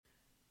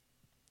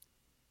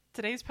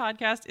Today's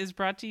podcast is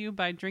brought to you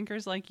by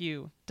drinkers like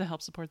you. To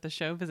help support the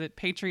show, visit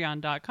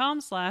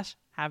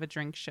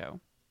patreon.com/haveadrinkshow.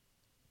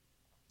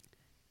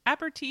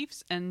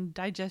 Aperitifs and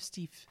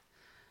Digestif.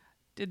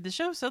 Did the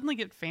show suddenly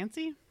get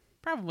fancy?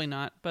 Probably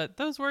not, but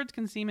those words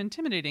can seem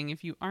intimidating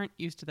if you aren't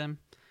used to them.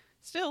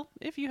 Still,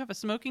 if you have a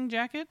smoking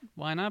jacket,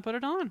 why not put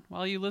it on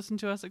while you listen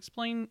to us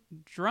explain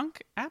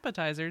drunk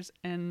appetizers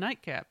and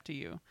nightcap to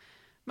you?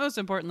 Most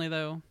importantly,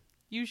 though,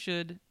 you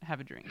should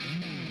have a drink.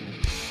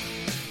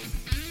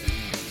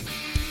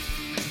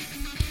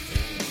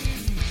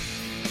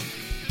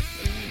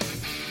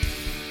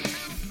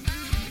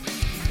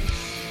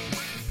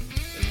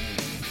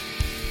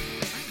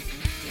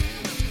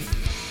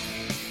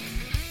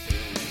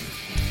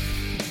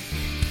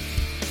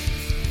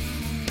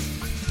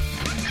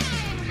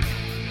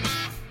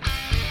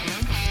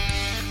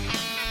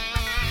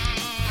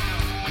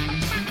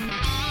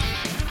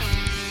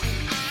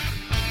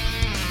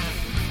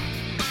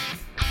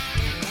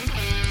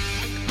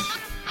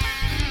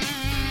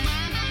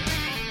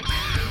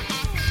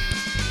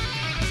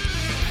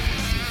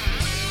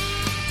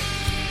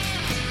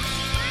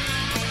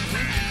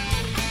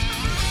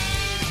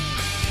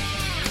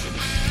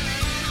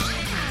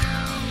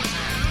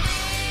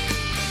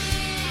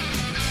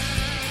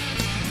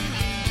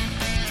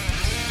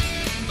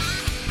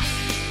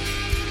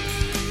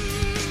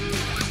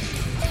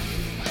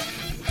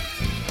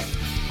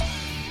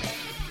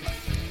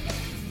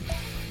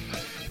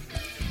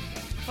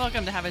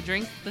 Welcome to Have a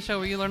Drink, the show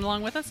where you learn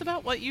along with us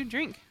about what you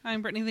drink.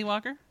 I'm Brittany Lee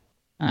Walker.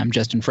 I'm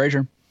Justin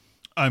Frazier.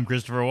 I'm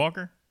Christopher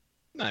Walker.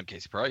 I'm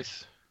Casey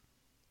Price.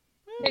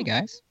 Hey,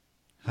 guys.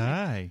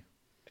 Hi.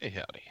 Hey,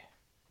 howdy.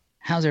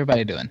 How's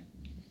everybody doing?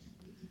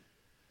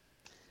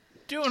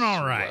 Doing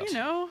all right. You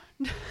know.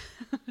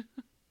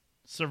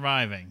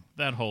 Surviving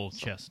that whole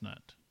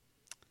chestnut.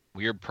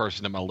 Weird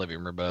person in my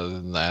living room, but other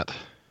than that.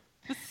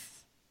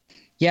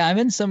 Yeah, I'm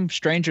in some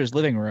stranger's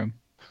living room.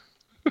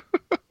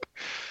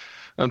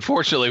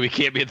 Unfortunately, we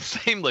can't be in the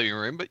same living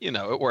room, but, you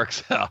know, it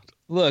works out.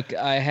 Look,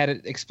 I had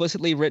it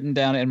explicitly written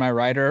down in my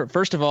writer.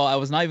 First of all, I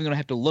was not even going to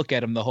have to look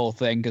at him the whole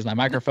thing because my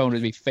microphone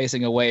would be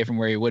facing away from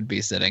where he would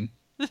be sitting.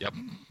 Yep.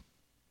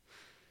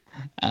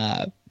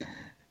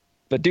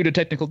 But due to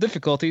technical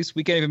difficulties,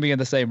 we can't even be in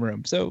the same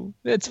room, so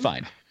it's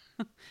fine.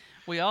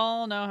 We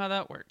all know how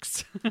that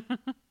works.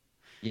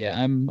 Yeah,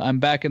 I'm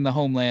back in the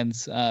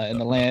homelands,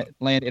 and the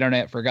land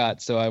internet forgot,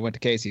 so I went to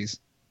Casey's.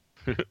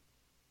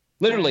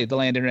 Literally, the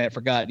land internet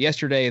forgot.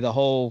 Yesterday, the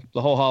whole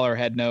holler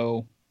had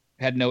no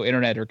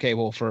internet or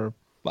cable for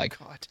like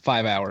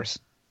 5 hours.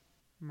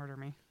 Murder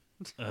me.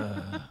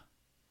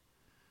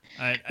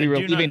 We were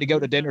leaving to go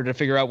to dinner to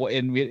figure out what.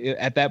 And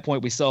at that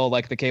point, we saw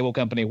like the cable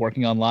company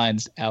working on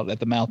lines out at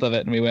the mouth of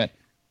it, and we went,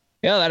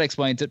 "Yeah, that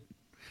explains it."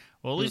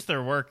 Well, at least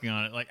they're working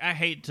on it. Like, I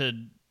hate to.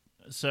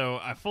 So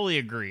I fully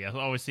agree. I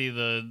always see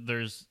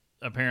there's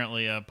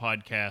apparently a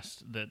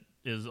podcast that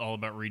is all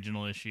about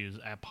regional issues.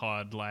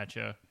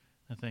 Appalachia,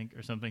 I think,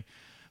 or something.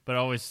 But I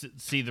always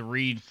see the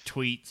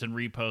retweets and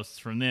reposts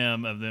from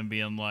them of them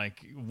being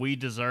like, "We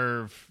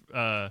deserve,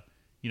 we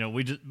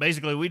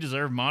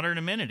deserve modern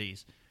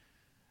amenities."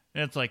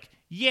 And it's like,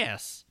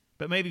 yes,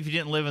 but maybe if you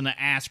didn't live in the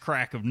ass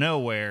crack of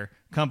nowhere,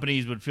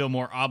 companies would feel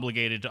more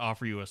obligated to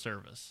offer you a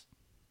service.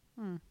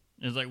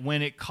 It's like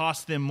when it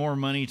costs them more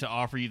money to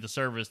offer you the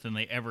service than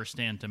they ever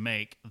stand to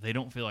make, they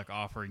don't feel like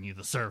offering you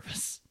the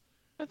service.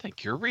 I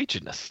think you're a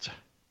regionist.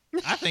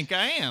 I think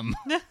I am.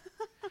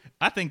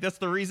 I think that's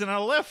the reason I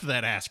left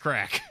that ass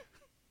crack.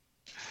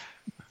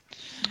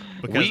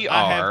 Because We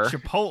I are have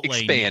Chipotle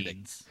expanding.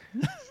 needs.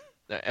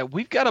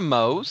 We've got a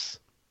Moe's.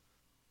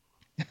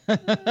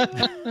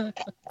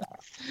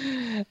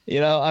 You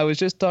know, I was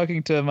just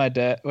talking to my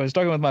dad. I was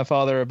talking with my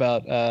father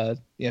about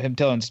him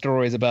telling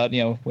stories about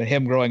when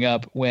him growing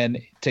up, when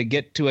to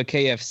get to a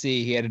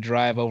KFC he had to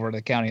drive over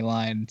the county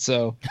line.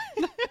 So,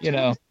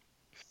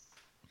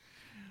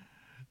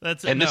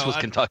 That's And this no, was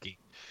I- Kentucky.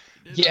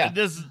 Yeah.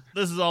 This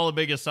is all a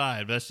big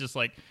aside. That's just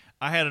like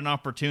I had an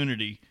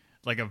opportunity,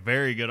 like a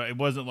very good. It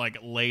wasn't like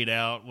laid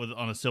out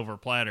on a silver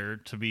platter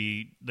to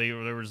be. They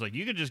were just like,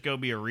 you could just go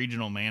be a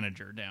regional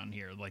manager down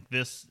here like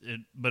this.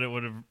 But it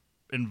would have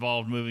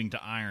involved moving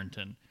to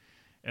Ironton,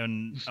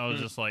 and I was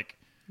just like,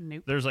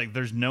 Nope.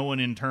 there's no one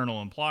internal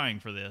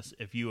applying for this.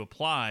 If you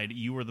applied,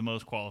 you were the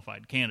most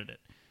qualified candidate,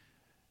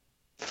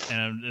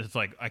 and it's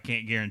like I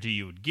can't guarantee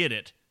you would get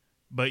it,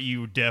 but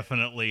you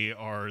definitely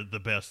are the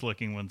best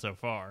looking one so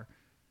far.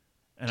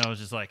 And I was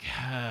just like,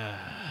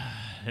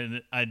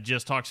 and I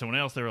just talked to someone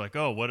else. They were like,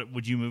 "Oh, what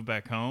would you move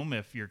back home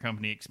if your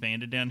company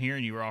expanded down here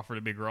and you were offered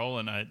a big role?"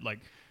 And I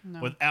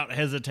No. without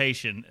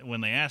hesitation,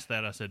 when they asked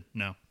that, I said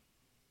no.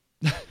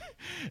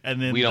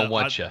 And then We don't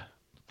want you.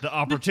 The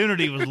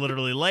opportunity was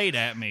literally laid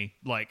at me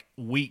like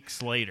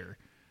weeks later,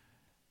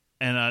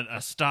 and I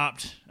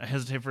stopped. I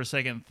hesitated for a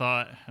second,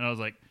 thought, and I was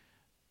like,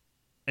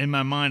 in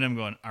my mind, I'm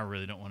going, I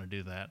really don't want to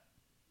do that.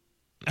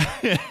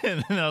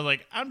 And then I was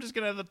like, I'm just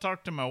gonna have to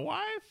talk to my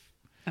wife.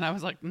 And I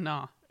was like,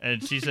 nah.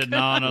 And she said, no.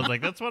 And I was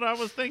like, that's what I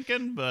was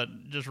thinking, but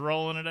just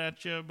rolling it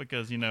at you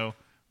because,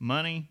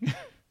 money.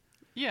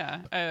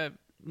 Yeah.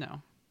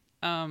 No.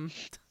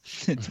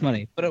 It's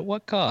money, but at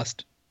what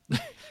cost?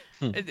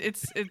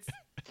 It's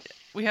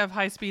we have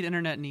high speed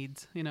internet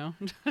needs.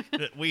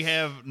 We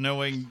have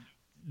knowing.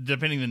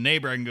 Depending on the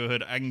neighbor,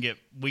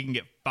 we can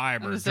get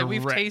fiber. So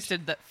we've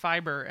tasted that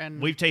fiber,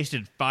 and we've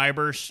tasted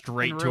fiber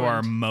straight to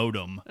our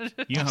modem.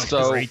 You know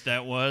how great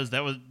that was.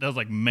 That was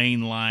like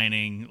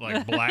mainlining,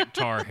 like black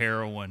tar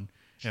heroin.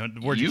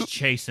 And we're just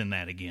chasing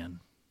that again.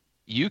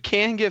 You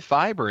can get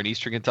fiber in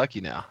Eastern Kentucky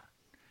now.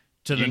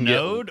 To the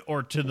node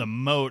or to the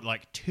moat,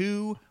 like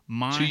to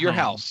your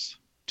house.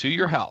 To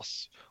your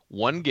house.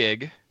 1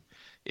 gig.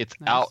 It's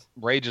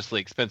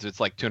outrageously expensive. It's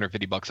like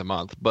 $250 a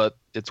month, but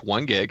it's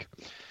 1 gig.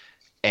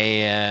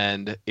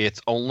 And it's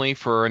only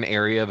for an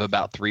area of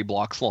about 3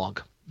 blocks long.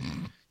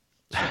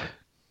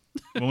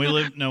 When we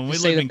lived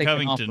in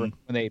Covington, when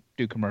they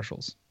do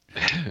commercials.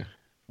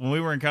 When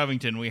we were in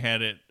Covington, we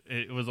had it.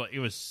 It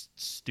was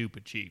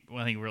stupid cheap.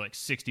 I think we were like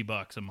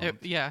 $60 a month.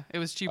 It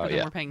was cheaper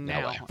than we're paying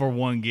now for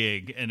 1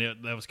 gig, and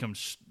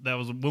that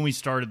was when we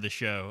started the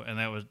show,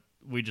 and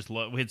we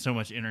had so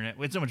much internet,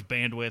 we had so much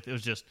bandwidth. It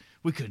was just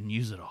we couldn't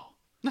use it all.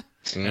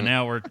 And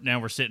now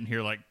we're sitting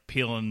here like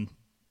peeling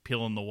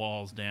the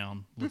walls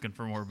down, looking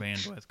for more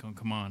bandwidth.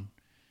 Come on.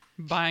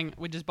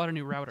 We just bought a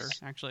new router.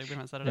 Actually, we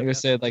haven't set it up yet.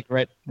 Said like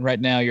right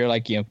now you're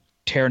like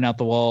tearing out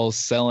the walls,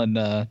 selling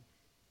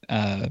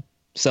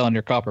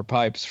your copper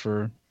pipes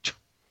for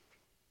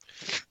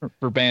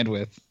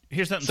bandwidth.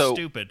 Here's something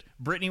stupid.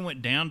 Brittany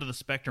went down to the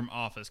Spectrum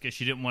office because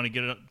she didn't want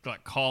to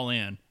call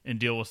in and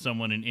deal with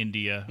someone in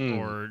India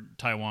or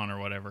Taiwan or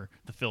whatever,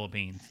 the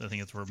Philippines. I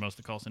think that's where most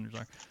of the call centers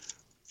are.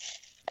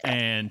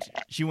 And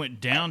she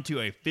went down to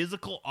a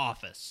physical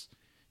office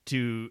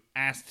to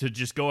ask to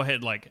just go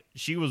ahead. Like,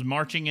 she was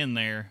marching in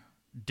there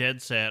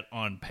dead set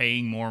on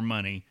paying more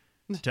money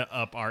to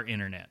up our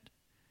internet.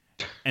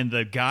 And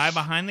the guy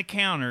behind the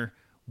counter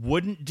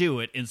wouldn't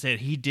do it and said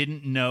he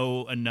didn't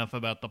know enough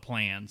about the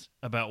plans,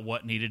 about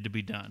what needed to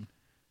be done.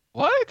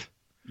 What?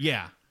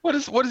 Yeah. What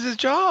is his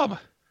job?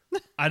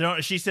 I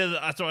don't. She said.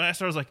 So I asked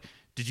her. I was like,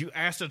 "Did you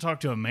ask to talk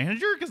to a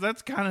manager? Because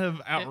that's kind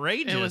of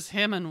outrageous." It was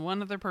him and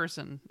one other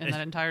person in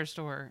that entire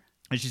store.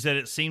 And she said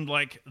it seemed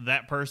like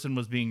that person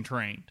was being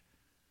trained,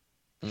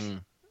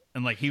 and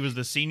like he was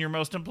the senior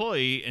most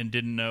employee and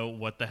didn't know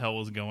what the hell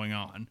was going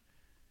on.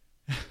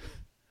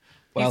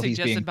 He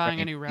suggested buying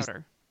a new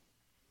router.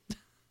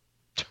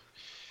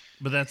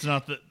 But that's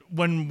not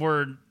when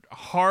we're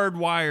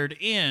hardwired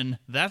in,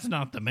 that's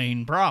not the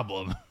main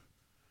problem.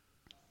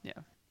 Yeah.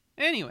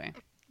 Anyway.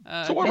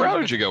 So what router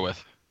did you go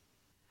with?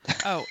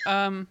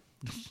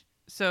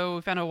 So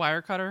we found a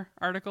Wirecutter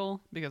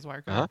article, because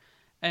Wirecutter,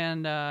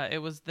 and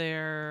it was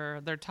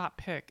their top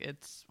pick.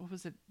 What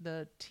was it?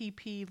 The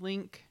TP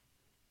Link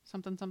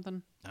something? I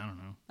don't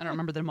know. I don't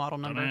remember the model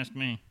number. Don't ask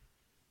me.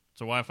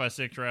 It's a Wi-Fi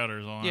 6 router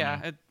is all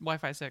Yeah,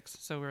 Wi-Fi 6.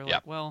 So we were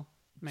like, well,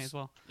 may as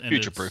well.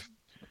 Future-proof.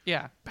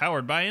 Yeah.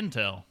 Powered by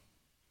Intel.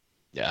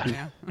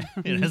 Yeah.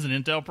 It has an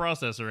Intel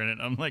processor in it.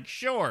 I'm like,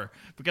 sure,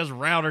 because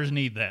routers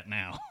need that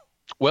now.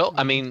 Well,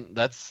 I mean,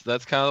 that's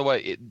kind of the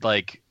way.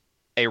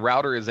 A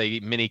router is a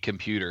mini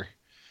computer,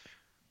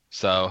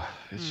 so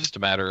it's just a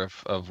matter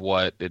of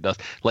what it does.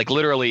 Like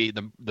literally,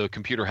 the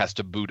computer has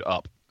to boot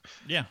up.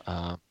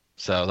 Yeah.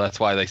 So that's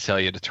why they tell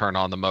you to turn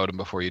on the modem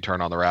before you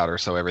turn on the router,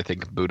 so everything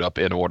can boot up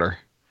in order.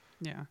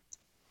 Yeah.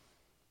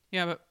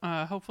 Yeah,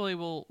 but hopefully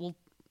we'll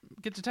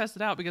get to test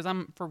it out, because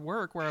for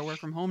work, where I work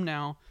from home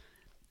now,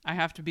 I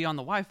have to be on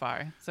the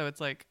Wi-Fi. So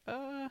it's like,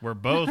 we're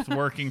both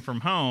working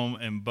from home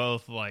and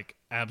both like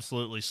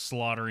absolutely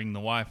slaughtering the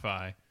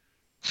Wi-Fi,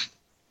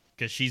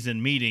 because she's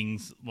in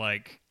meetings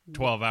like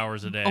 12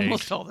 hours a day.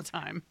 Almost all the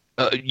time.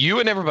 You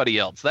and everybody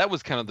else. That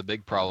was kind of the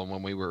big problem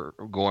when we were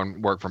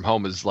going work from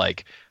home, is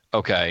like,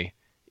 okay,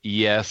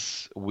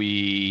 yes,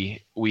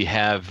 we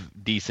have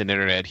decent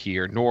internet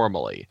here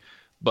normally,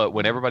 but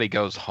when everybody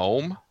goes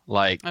home,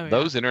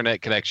 those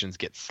internet connections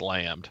get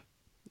slammed.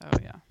 Oh,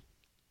 yeah.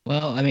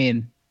 Well, I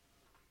mean,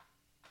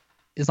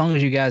 as long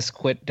as you guys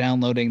quit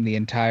downloading the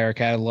entire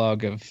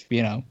catalog of,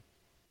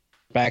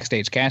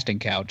 Backstage Casting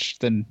Couch,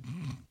 then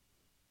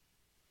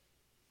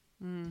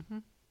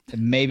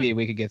maybe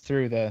we could get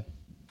through the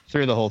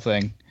whole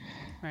thing.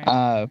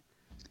 Right.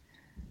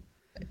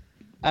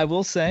 I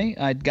will say,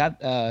 I got,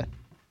 if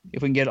we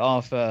can get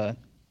off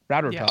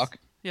router talk.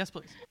 Yes,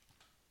 please.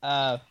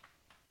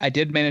 I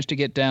did manage to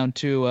get down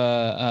to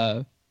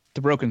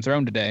the Broken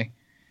Throne today.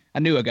 I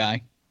knew a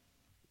guy.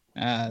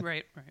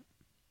 Right.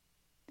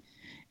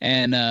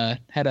 And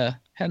had a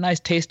nice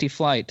tasty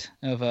flight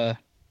of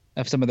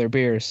some of their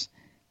beers.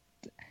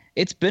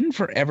 It's been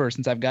forever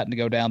since I've gotten to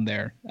go down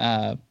there,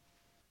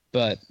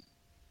 but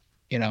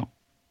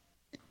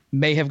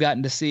may have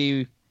gotten to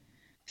see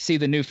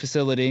the new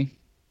facility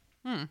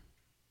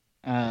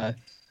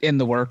in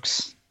the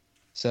works.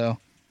 So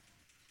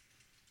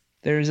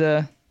there's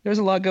a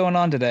lot going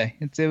on today.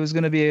 It was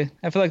going to be.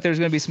 I feel like there's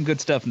going to be some good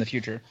stuff in the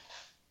future.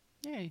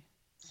 Yay!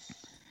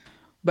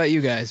 About you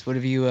guys, what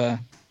have you?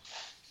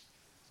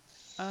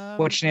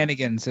 What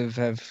shenanigans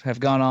have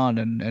gone on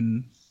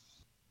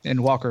in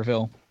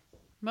Walkerville?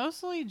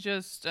 Mostly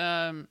just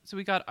so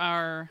we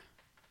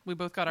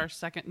both got our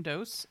second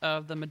dose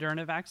of the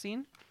Moderna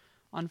vaccine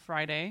on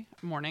Friday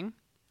morning,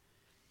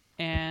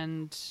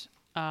 and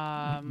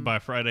By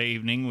Friday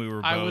evening, we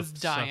were both I was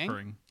dying.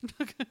 suffering.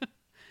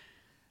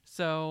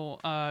 So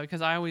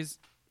because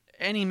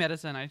any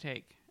medicine I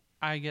take,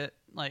 I get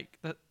like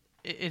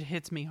it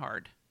hits me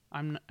hard.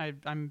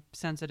 I'm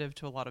sensitive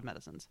to a lot of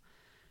medicines.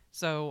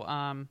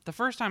 So the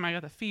first time I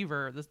got the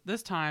fever,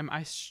 this time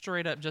I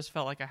straight up just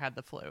felt like I had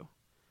the flu.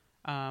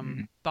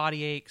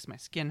 Body aches, my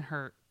skin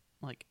hurt,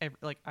 like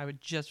I would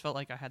just felt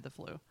like I had the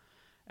flu,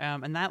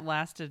 and that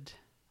lasted.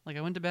 Like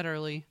I went to bed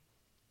early,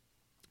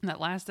 and that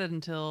lasted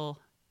until,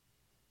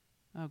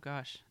 oh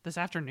gosh, this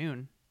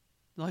afternoon.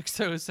 Like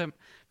so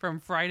from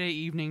Friday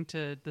evening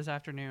to this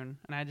afternoon,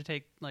 and I had to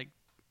take like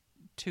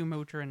 2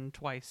 Motrin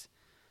twice,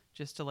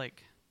 just to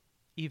like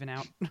even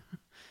out.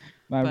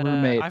 My But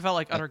roommate, I felt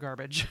like utter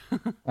garbage.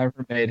 my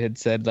roommate had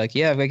said like,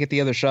 yeah, if I get the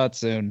other shot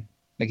soon.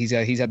 Like he's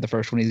had the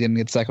first one, he's gonna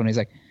get the second one. He's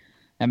like,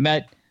 I'm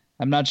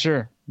not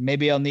sure.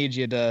 Maybe I'll need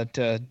you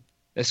to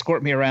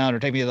escort me around or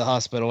take me to the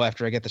hospital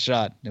after I get the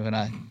shot. When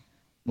I'm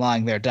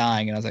lying there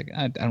dying, and I was like,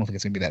 I don't think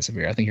it's gonna be that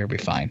severe. I think you'll be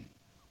fine.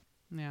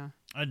 Yeah.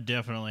 I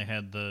definitely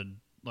had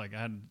I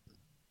had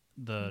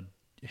the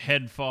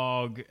head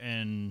fog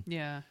and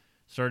Yeah.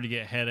 started to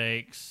get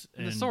headaches.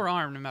 And And the sore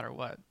arm, no matter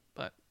what.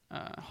 But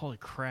holy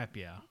crap,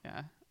 yeah.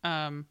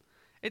 yeah.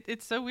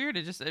 It's so weird.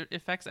 It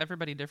affects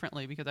everybody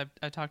differently because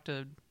I talked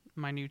to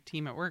my new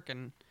team at work,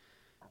 and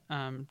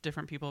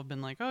different people have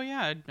been like, oh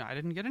yeah, I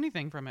didn't get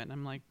anything from it. And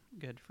I'm like,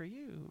 good for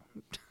you.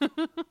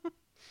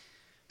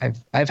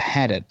 I've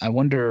had it. I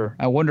wonder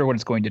what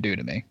it's going to do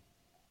to me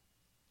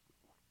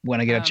when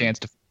I get a chance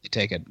to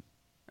take it.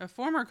 A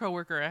former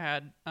coworker I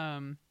had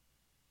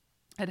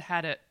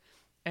it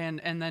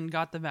and then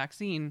got the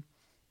vaccine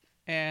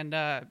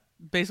and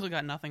basically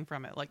got nothing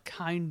from it, like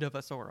kind of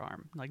a sore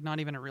arm, like not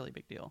even a really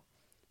big deal.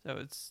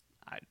 So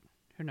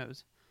who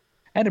knows?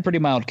 I had a pretty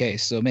mild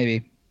case, so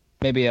maybe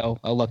I'll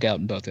luck out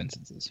in both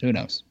instances. Who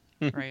knows?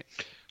 Right.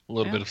 A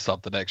little Yeah. bit of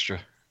something extra,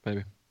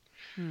 maybe.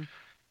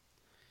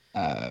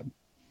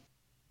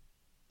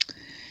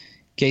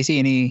 Casey,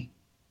 any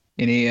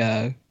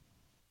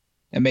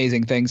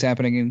amazing things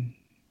happening in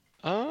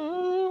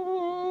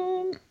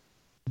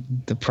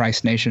the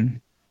Price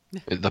Nation?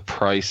 The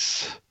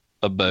Price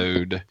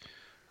abode.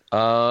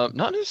 Not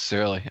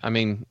necessarily. I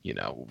mean,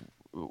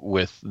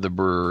 with the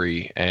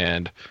brewery,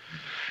 and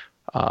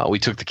we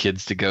took the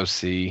kids to go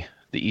see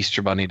the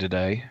Easter Bunny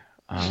today.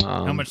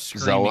 How much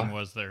screaming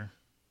was there?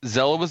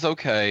 Zella was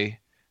okay.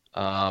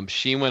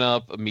 She went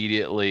up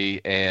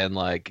immediately and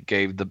like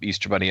gave the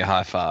Easter Bunny a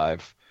high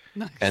five.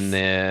 Nice. And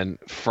then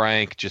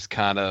Frank just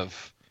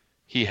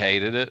he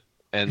hated it.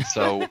 And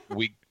so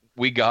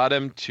we got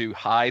him to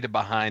hide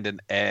behind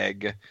an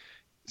egg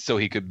so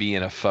he could be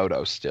in a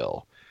photo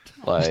still.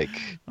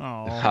 Like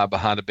hide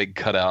behind a big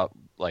cutout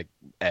like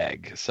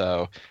egg.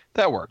 So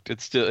that worked.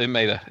 It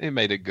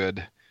made a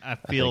good I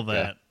feel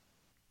that.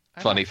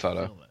 Funny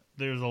photo.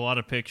 There's a lot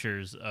of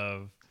pictures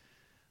of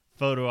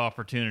photo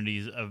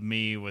opportunities of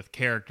me with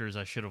characters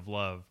I should have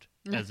loved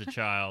as a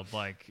child,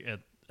 like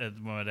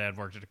when my dad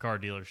worked at a car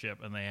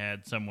dealership, and they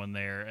had someone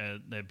there,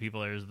 they had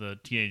people there as the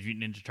Teenage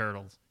Mutant Ninja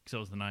Turtles, because it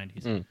was the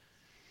 90s.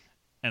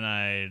 And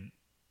I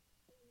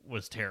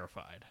was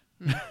terrified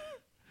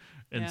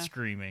and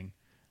screaming.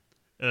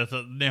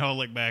 And now I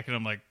look back and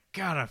I'm like,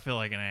 God, I feel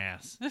like an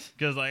ass.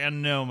 Because I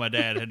know my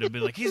dad had to be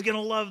like, he's going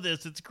to love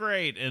this. It's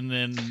great. And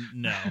then,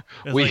 no.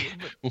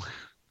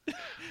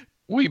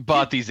 We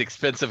bought these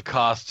expensive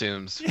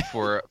costumes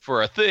for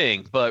a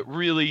thing, but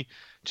really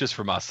just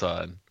for my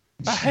son.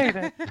 I hate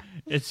it.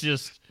 It's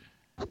just,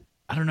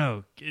 I don't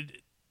know.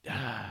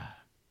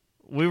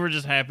 We were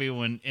just happy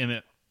when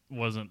Emmett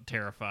wasn't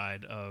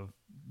terrified of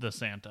the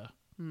Santa.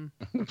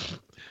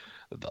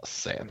 The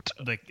Santa.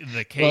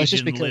 The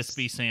Cajun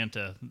lispy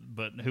Santa,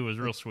 but who was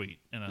real sweet,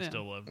 and I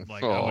still love.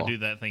 Like I would do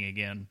that thing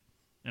again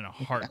in a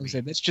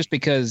heartbeat. That's just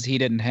because he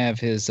didn't have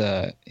his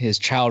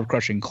child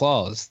crushing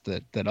claws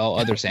that all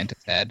other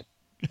Santas had.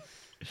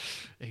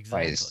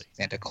 Exactly.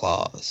 Santa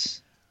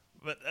Claus.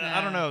 But I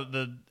don't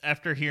know.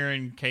 After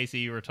hearing Casey,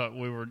 you were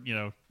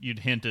you'd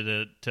hinted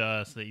it to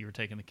us that you were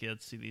taking the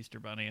kids to see the Easter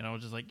Bunny, and I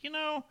was just like,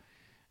 I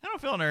don't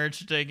feel an urge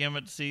to take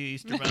Emmett to see the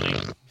Easter Bunny.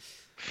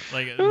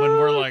 Like when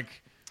we're like.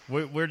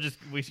 We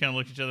kind of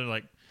looked at each other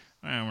like,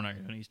 we're not going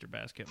to do an Easter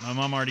basket. My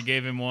mom already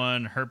gave him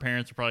one. Her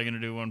parents are probably going to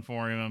do one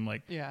for him. I'm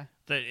like, yeah.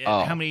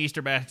 How many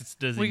Easter baskets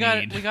does he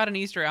need? We got an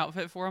Easter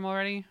outfit for him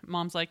already.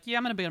 Mom's like, yeah,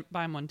 I'm going to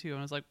buy him one too. And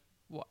I was like,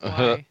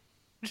 why?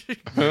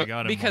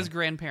 Because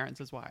grandparents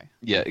is why.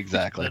 Yeah,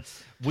 exactly.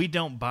 We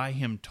don't buy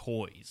him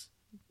toys.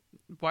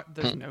 What?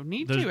 There's no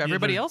need to.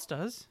 Everybody else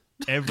does.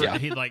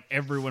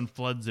 Everyone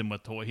floods him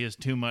with toys. He has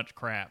too much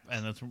crap,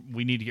 and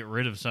we need to get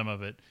rid of some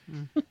of it.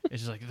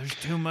 It's just like there's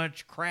too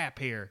much crap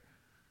here.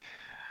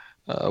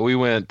 We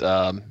went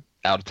out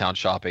of town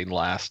shopping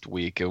last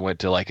week and went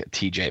to like a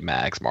TJ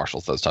Maxx,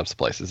 Marshalls, those types of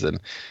places, and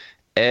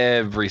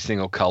every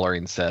single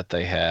coloring set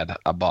they had,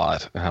 I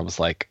bought, and I was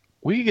like,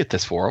 "We can get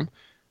this for him.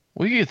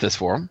 We can get this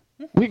for him."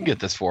 We can get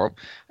this for them.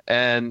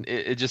 And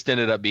it just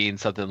ended up being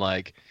something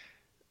like,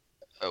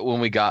 when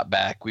we got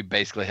back, we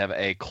basically have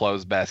a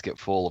closed basket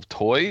full of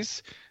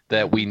toys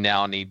that we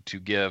now need to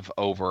give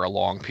over a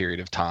long period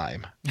of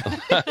time.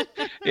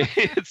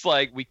 It's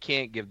like we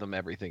can't give them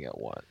everything at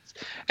once.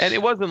 And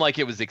it wasn't like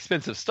it was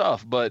expensive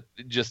stuff, but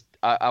just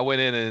I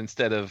went in and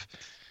instead of,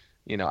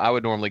 I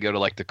would normally go to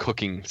like the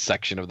cooking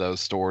section of those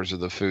stores or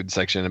the food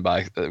section and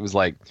buy. It was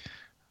like,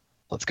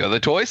 let's go to the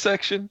toy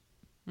section.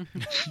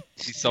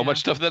 See so much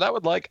stuff that I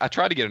would like. I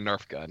tried to get a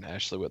Nerf gun.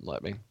 Ashley wouldn't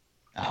let me.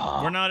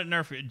 We're not at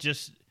Nerf.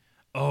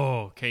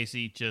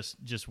 Casey,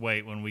 just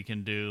wait when we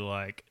can do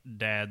like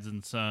dads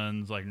and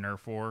sons like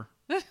Nerf War.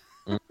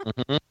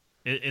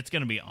 It's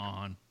gonna be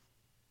on.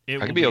 It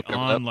will be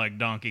on like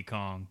Donkey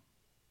Kong.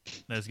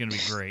 That's gonna be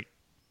great.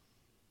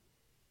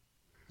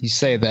 You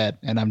say that,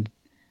 and I'm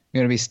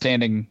gonna be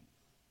standing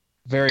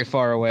very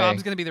far away.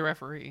 Bob's gonna be the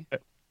referee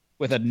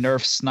with a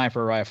Nerf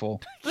sniper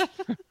rifle,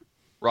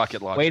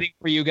 rocket launcher, waiting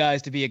for you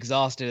guys to be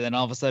exhausted, and then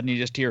all of a sudden you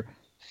just hear,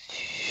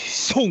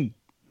 "Boom!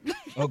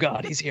 Oh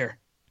God, he's here!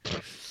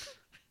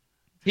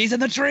 He's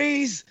in the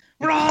trees!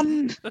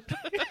 Run!"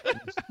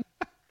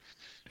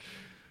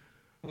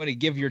 I'm gonna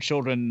give your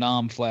children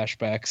Nom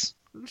flashbacks.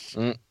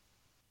 You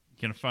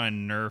gonna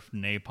find Nerf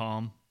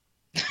napalm?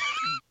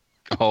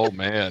 Oh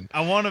man!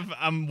 I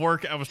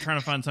was trying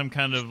to find some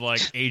kind of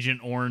like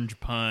Agent Orange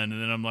pun,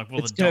 and then I'm like, well,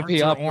 it's the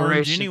darts are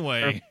orange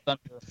anyway.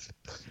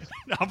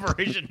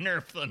 Operation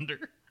Nerf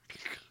Thunder.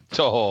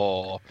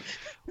 Oh.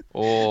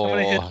 I'm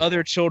gonna hit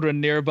other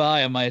children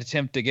nearby in my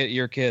attempt to get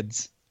your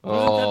kids.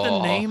 Wasn't that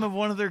the name of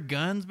one of their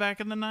guns back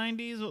in the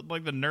 90s?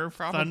 Like the Nerf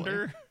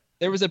Thunder?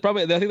 I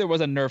think there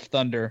was a Nerf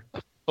Thunder.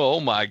 Oh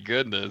my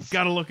goodness!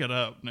 Gotta look it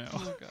up now.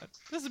 Oh God,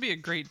 this would be a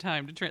great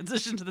time to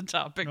transition to the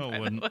topic. No, it by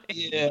the wouldn't. way.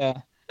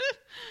 Yeah.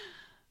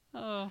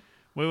 Oh.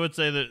 We would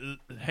say that,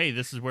 hey,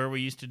 this is where we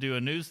used to do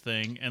a news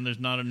thing, and there's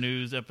not a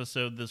news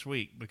episode this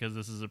week because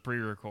this is a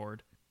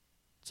pre-record.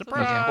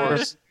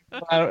 Surprise!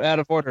 Out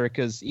of order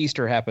because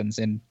Easter happens,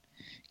 and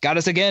got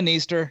us again,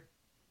 Easter.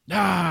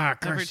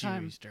 Curse you,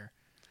 Easter.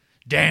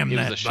 Damn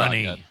that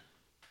bunny.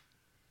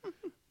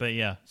 But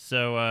yeah,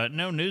 so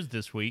no news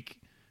this week.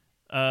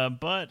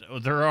 But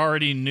there are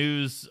already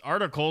news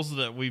articles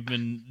that we've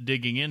been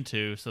digging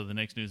into, so the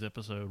next news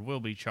episode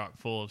will be chock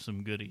full of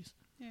some goodies.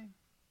 Yay.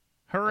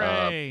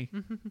 Hooray!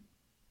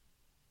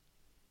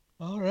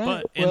 All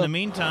right. But in the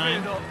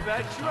meantime...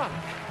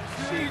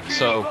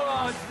 So...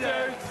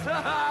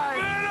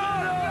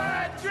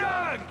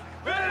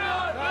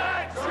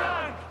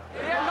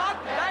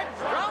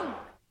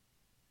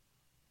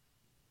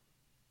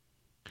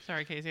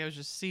 Sorry, Casey. I was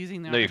just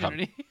seizing the No, you're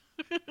fine. opportunity.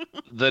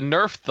 The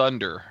Nerf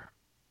Thunder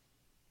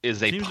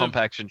is a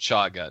pump-action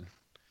shotgun.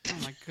 Oh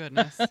my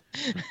goodness.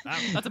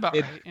 That's about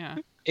right. Yeah.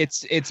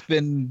 It's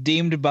been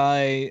deemed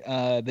by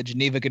the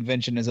Geneva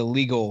Convention as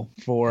illegal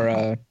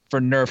for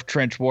Nerf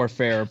trench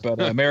warfare, but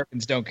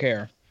Americans don't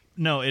care.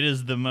 No, it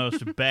is the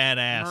most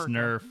badass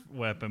Nerf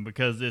weapon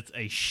because it's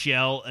a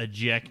shell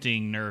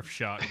ejecting Nerf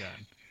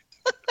shotgun.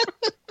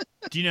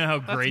 Do you know how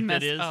great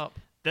that is? Up.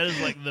 That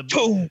is like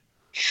the.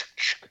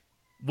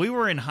 We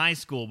were in high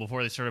school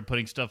before they started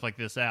putting stuff like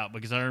this out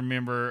because I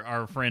remember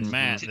our friend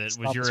Matt, that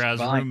was your guys'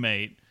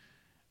 roommate,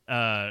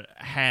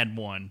 had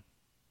one.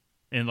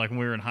 And like when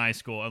we were in high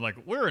school,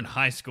 we're in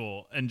high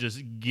school and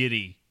just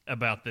giddy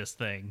about this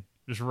thing,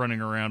 just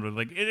running around with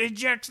like, it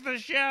ejects the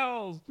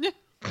shells.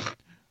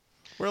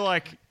 We're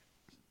like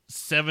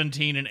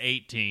 17 and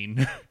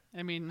 18.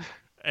 I mean,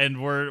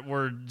 and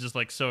we're just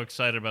like so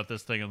excited about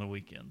this thing on the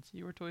weekends.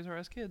 You were Toys R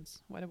Us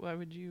kids. Why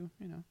would you,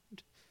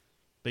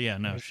 But yeah,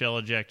 no, shell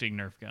ejecting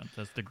Nerf guns.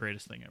 That's the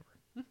greatest thing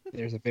ever.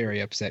 There's a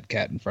very upset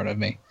cat in front of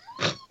me.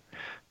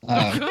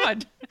 Oh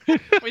God,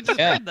 we just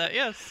heard that.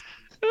 Yes.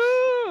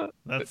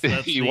 That's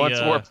he wants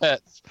more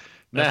pets.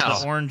 That's now.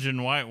 the orange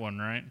and white one,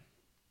 right?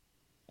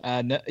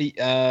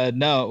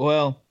 No.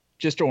 Well,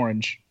 just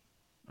orange.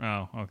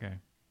 Oh, okay.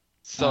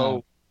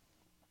 So,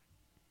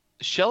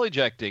 shell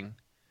ejecting,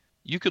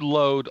 you could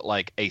load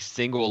like a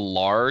single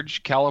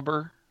large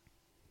caliber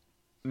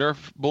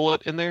Nerf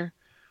bullet in there,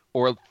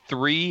 or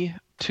 3,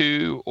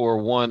 2, or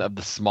 1 of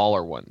the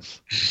smaller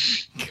ones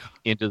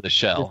into the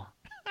shell.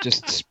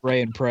 Just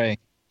spray and pray.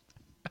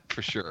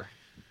 For sure.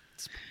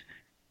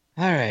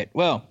 All right.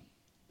 Well,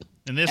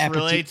 and this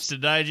relates to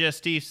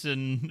digestifs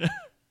and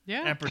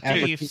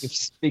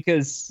aperitifs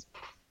because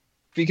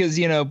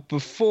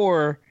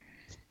before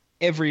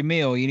every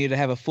meal you need to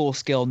have a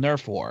full-scale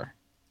Nerf war.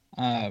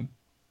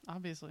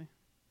 Obviously.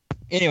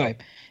 Anyway,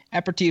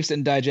 aperitifs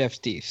and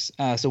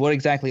digestifs. So what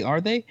exactly are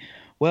they?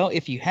 Well,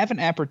 if you have an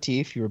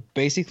aperitif, you're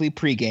basically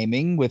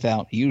pre-gaming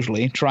without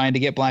usually trying to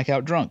get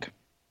blackout drunk.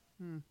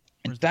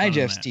 And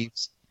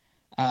digestifs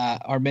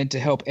are meant to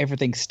help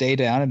everything stay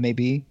down and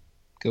maybe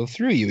go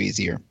through you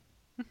easier.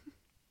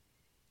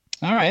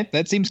 All right,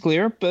 that seems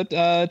clear, but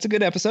it's a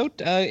good episode.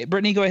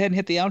 Brittany, go ahead and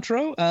hit the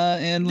outro,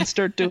 and let's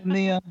start doing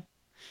the...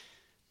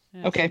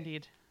 Yes, okay.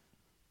 Indeed.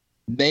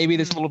 Maybe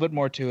there's a little bit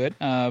more to it,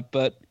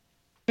 but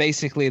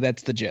basically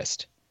that's the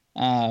gist.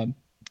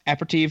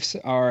 Aperitifs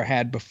are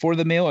had before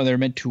the meal, and they're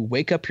meant to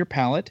wake up your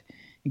palate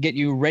and get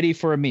you ready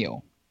for a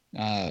meal.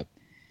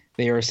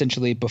 They are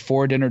essentially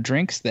before dinner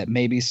drinks that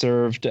may be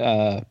served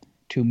to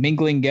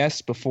mingling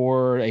guests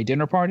before a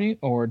dinner party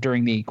or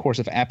during the course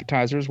of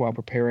appetizers while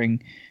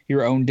preparing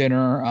your own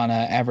dinner on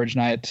an average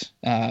night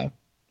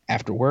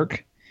after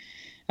work.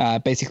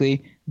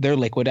 Basically, they're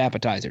liquid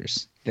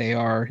appetizers. They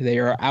are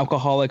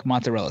alcoholic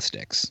mozzarella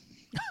sticks.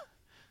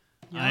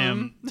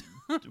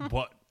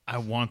 I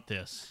want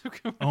this.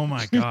 Oh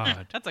my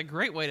God. That's a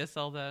great way to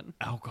sell that.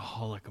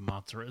 Alcoholic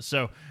mozzarella.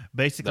 So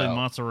basically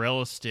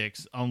mozzarella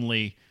sticks,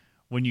 only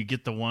when you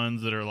get the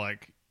ones that are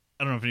like,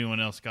 I don't know if anyone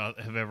else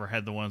have ever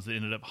had the ones that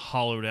ended up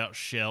hollowed out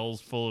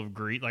shells full of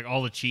grease, like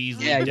all the cheese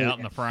leaked out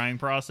in the frying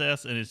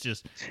process, and it's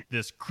just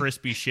this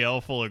crispy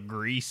shell full of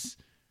grease.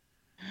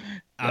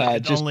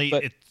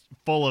 It's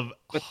full of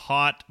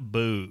hot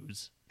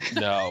booze.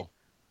 No.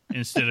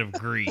 Instead of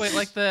grease. Wait,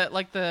 like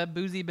the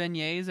boozy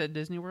beignets at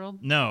Disney World?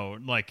 No,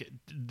 like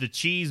the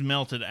cheese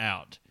melted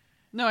out.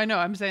 No, I know.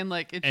 I'm saying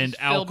like it's and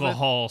just filled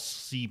alcohol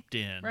seeped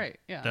in. Right.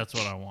 Yeah. That's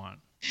what I want.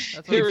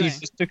 That's what I'm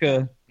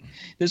saying.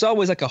 There's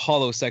always like a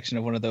hollow section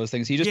of one of those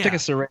things. You just take a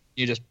syringe,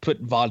 you just put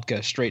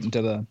vodka straight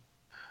into the.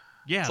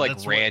 Yeah, it's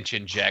like ranch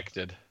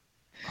injected.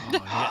 Oh,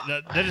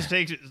 yeah, that just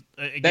takes it.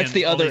 Again, that's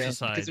the other end.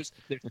 Because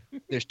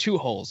there's two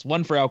holes,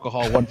 one for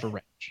alcohol, one for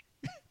ranch.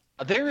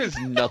 There is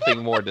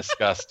nothing more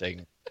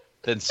disgusting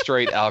than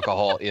straight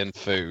alcohol in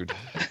food.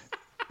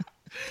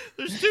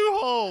 There's two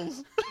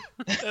holes.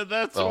 And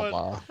that's what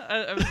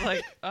I was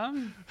like,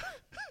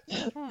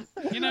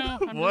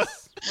 what?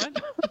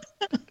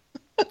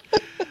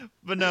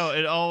 But no,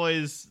 it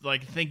always,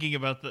 like, thinking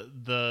about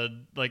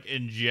the like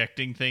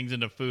injecting things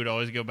into food, I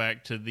always go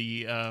back to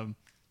the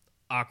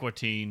Aqua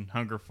Teen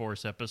Hunger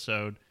Force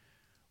episode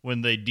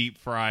when they deep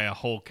fry a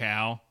whole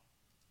cow.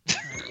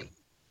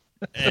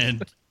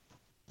 And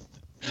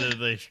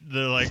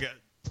they're like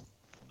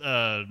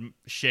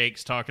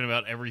Shakes talking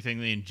about everything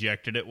they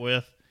injected it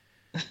with.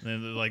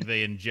 And like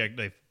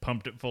they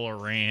pumped it full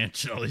of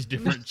ranch and all these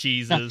different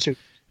cheeses.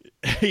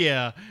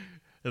 Yeah.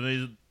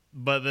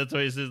 But that's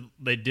why he says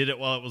they did it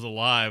while it was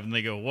alive, and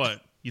they go,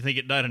 "What? You think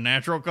it died of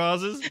natural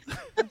causes?"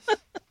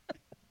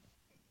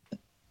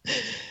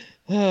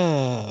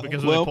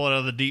 Because when they pull it out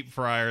of the deep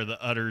fryer, the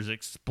udders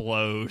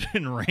explode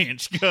and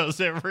ranch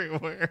goes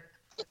everywhere.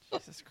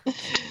 Jesus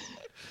Christ.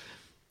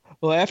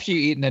 Well, after you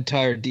eat an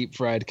entire deep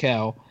fried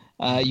cow,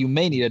 you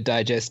may need a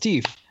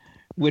digestif,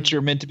 which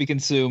are meant to be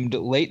consumed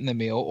late in the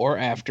meal or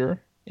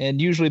after, and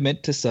usually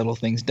meant to settle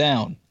things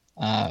down.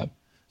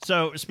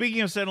 So,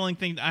 speaking of settling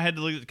things, I had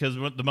to look, because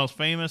the most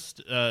famous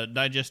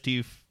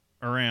digestif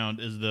around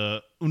is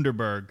the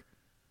Underberg.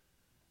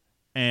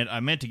 And I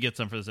meant to get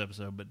some for this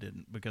episode, but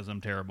didn't, because I'm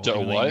terrible.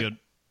 So what?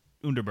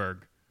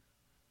 Underberg.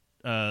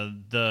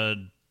 It's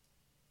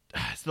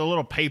the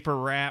little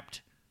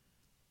paper-wrapped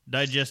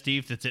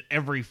digestif that's at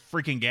every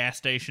freaking gas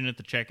station at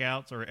the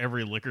checkouts, or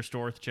every liquor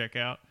store at the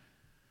checkout.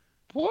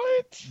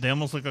 What? They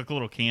almost look like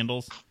little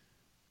candles.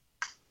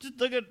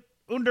 Just look at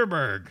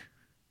Underberg.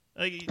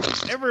 Like,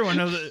 everyone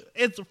knows it.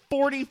 It's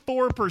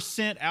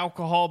 44%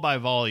 alcohol by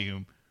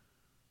volume.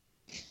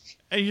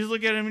 And you just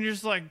look at them and you're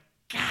just like,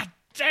 God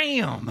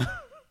damn.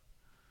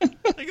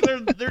 Like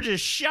they're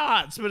just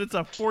shots, but it's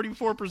a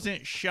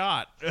 44%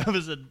 shot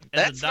as a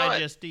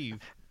digestif.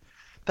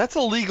 That's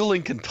illegal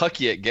in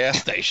Kentucky at gas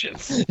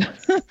stations.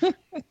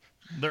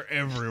 They're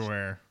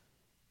everywhere.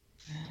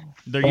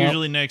 They're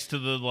usually next to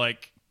the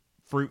like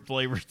fruit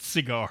flavored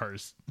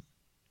cigars.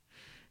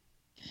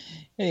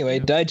 Anyway,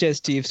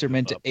 digestifs are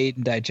meant to aid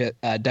in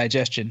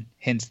digestion,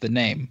 hence the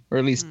name. Or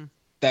at least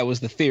that was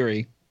the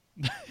theory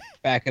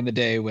back in the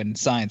day when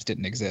science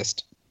didn't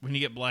exist. When you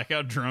get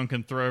blackout drunk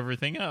and throw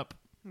everything up.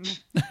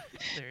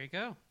 There you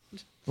go.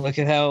 Look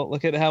at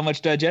how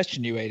much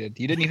digestion you aided.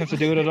 You didn't even have to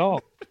do it at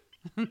all.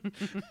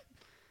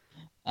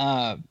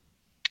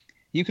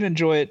 You can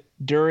enjoy it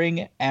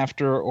during,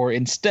 after, or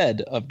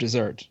instead of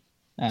dessert.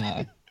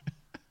 I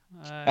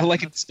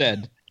like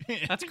instead.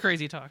 That's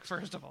crazy talk,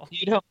 first of all.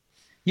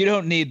 You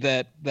don't need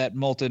that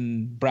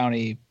molten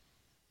brownie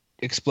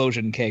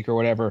explosion cake or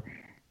whatever.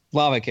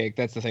 Lava cake,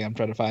 that's the thing I'm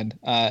trying to find.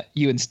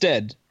 You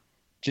instead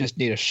just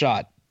need a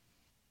shot.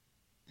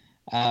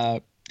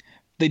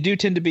 They do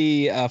tend to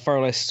be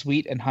far less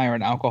sweet and higher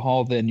in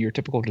alcohol than your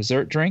typical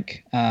dessert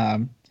drink.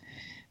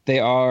 They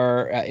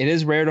are. It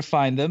is rare to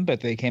find them,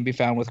 but they can be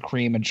found with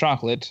cream and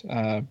chocolate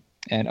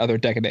and other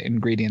decadent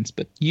ingredients.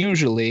 But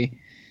usually,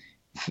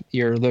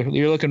 you're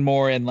looking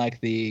more in like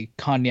the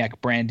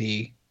cognac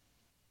brandy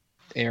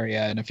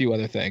area and a few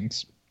other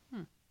things.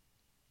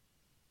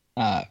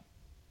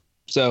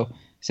 So,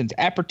 since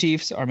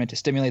aperitifs are meant to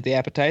stimulate the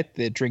appetite,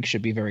 the drink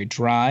should be very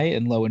dry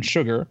and low in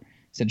sugar,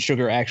 since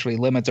sugar actually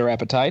limits our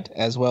appetite,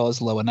 as well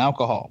as low in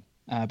alcohol,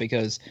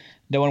 because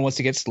no one wants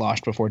to get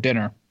sloshed before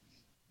dinner.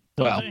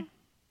 Well,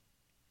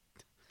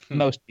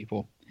 most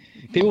people.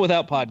 People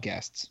without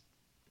podcasts.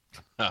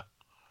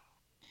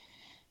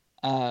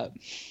 High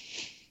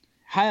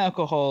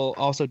alcohol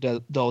also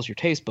dulls your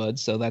taste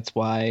buds, so that's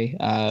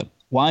why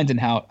Wines and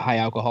high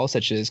alcohol,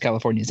 such as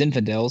California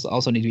Zinfandels,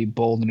 also need to be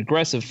bold and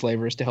aggressive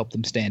flavors to help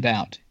them stand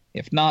out.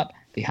 If not,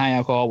 the high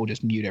alcohol will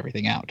just mute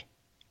everything out.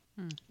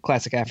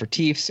 Classic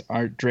aperitifs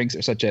are drinks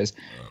such as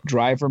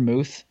dry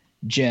vermouth,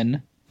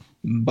 gin,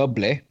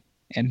 bubbly,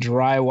 and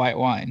dry white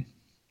wine.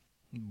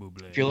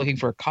 Bubbly. If you're looking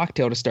for a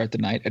cocktail to start the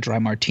night, a dry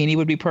martini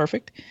would be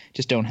perfect.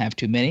 Just don't have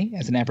too many,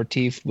 as an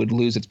aperitif would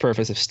lose its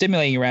purpose of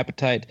stimulating your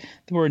appetite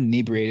the more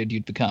inebriated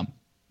you'd become.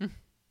 Does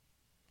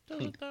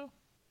it, though?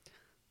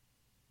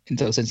 And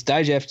so since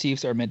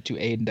digestifs are meant to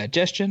aid in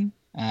digestion,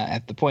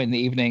 at the point in the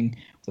evening,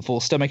 the full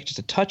stomach, just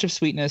a touch of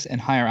sweetness and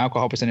higher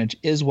alcohol percentage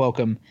is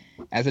welcome,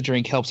 as the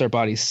drink helps our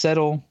bodies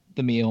settle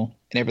the meal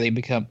and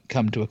everything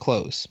come to a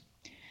close.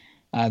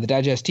 The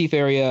digestif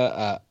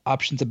area,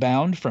 options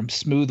abound, from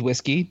smooth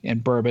whiskey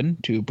and bourbon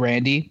to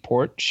brandy,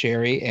 port,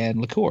 sherry,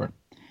 and liqueur.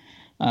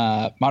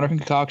 Modern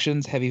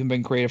concoctions have even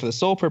been created for the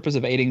sole purpose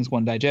of aiding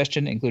one's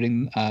digestion,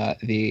 including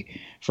the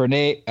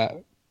Ferney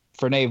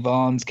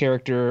Vaughn's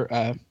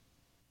character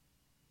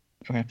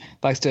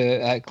likes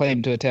to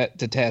claim to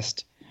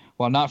test.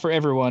 While not for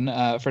everyone,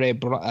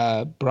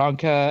 Fernet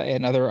Branca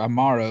and other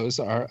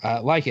Amaros are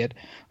like it,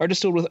 are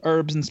distilled with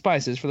herbs and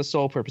spices for the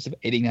sole purpose of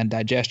aiding on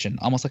digestion,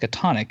 almost like a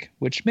tonic,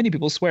 which many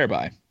people swear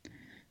by.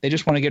 They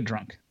just want to get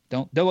drunk.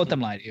 Don't let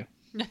them lie to you.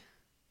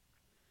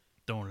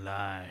 Don't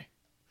lie.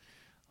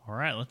 All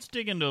right, let's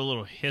dig into a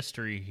little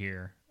history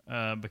here,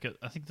 because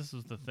I think this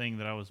is the thing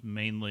that I was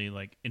mainly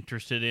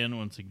interested in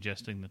when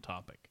suggesting the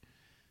topic.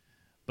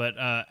 But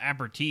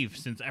aperitif,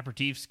 since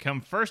aperitifs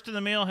come first in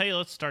the meal, hey,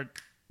 let's start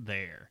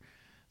there.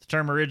 The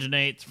term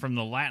originates from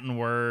the Latin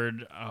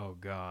word, oh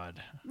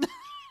God.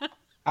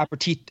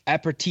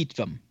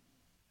 Aperitivum.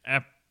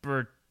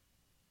 Aperitivum.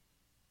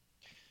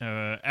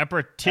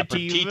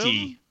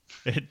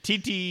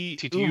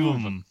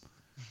 Titiuvum.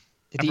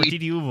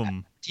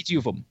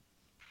 Aperitivum.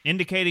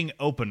 Indicating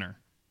opener.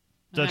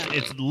 So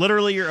it's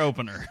literally your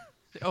opener.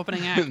 The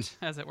opening act,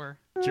 as it were.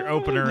 It's your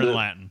opener in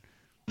Latin.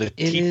 The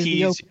It is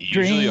the TTs open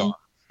usually drink. are.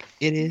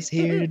 It is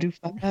here to do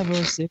 5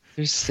 or 6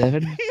 or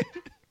 7.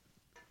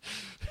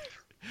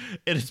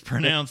 It is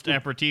pronounced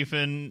aperitif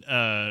in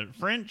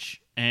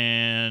French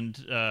and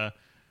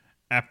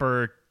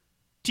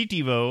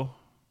aperitivo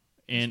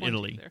in There's one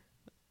Italy. T there.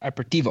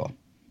 Aperitivo.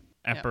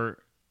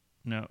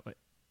 No,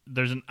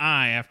 there's an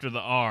I after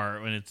the R,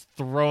 and it's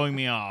throwing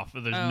me off.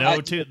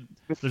 There's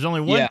There's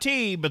only one Yeah.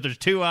 T, but there's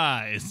 2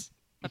 I's.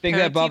 I think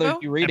that bothers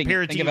Aperitivo? you reading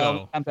it. Think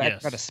about how I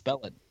Yes. try to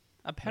spell it.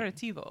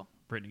 Aperitivo,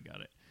 Brittany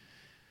got it.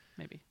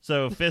 maybe.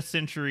 So 5th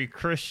century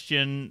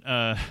Christian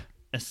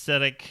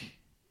ascetic.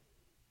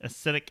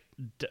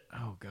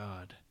 Oh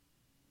God.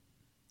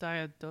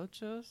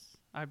 Diadochos?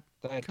 I'm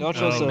Diadochos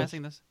completely of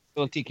messing this.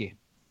 Filotiki.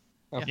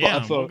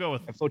 Yeah, we'll go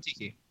with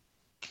Fotiki.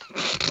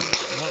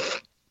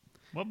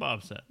 what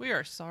Bob said. We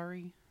are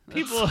sorry.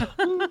 People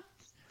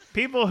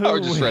who I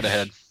just read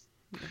ahead.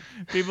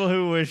 People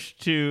who wish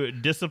to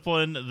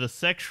discipline the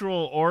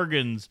sexual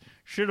organs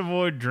should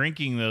avoid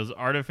drinking those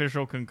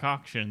artificial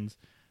concoctions,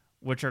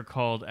 which are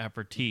called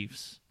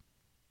aperitifs.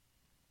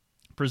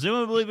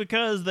 Presumably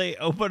because they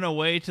open a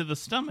way to the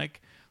stomach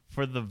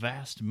for the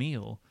vast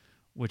meal,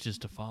 which is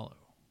to follow.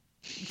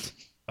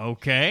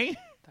 Okay?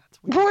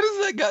 That's weird. What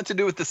has that got to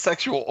do with the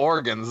sexual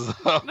organs,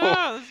 though?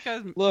 No, this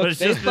guy's... But Look, it's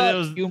they just that thought,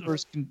 it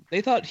was-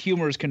 they thought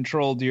humors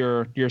controlled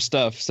your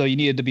stuff, so you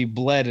needed to be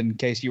bled in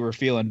case you were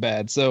feeling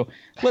bad. So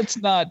let's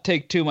not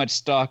take too much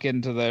stock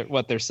into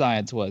what their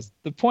science was.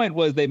 The point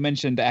was they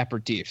mentioned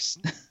aperitifs.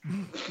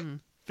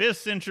 5th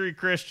century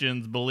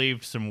Christians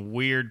believed some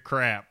weird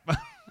crap.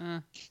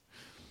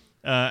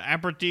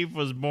 Aperitif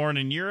was born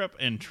in Europe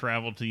and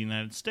traveled to the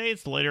United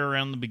States later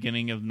around the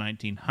beginning of the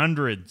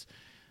 1900s.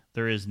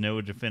 There is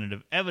no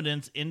definitive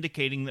evidence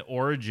indicating the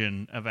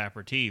origin of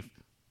aperitif.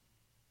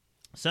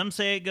 Some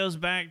say it goes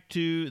back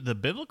to the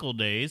biblical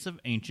days of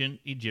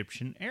ancient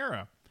Egyptian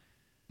era.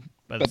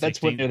 But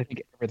that's what I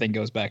think everything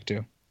goes back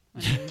to. I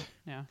mean,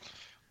 yeah.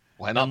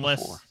 Why not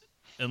before?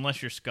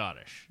 Unless you're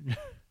Scottish.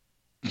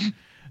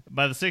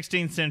 By the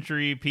 16th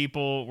century,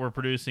 people were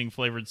producing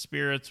flavored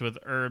spirits with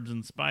herbs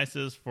and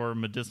spices for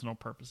medicinal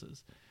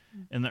purposes.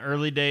 In the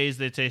early days,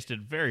 they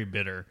tasted very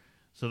bitter,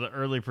 so the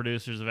early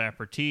producers of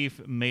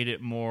aperitif made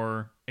it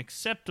more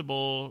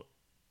acceptable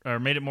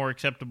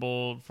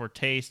for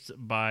tastes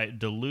by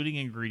diluting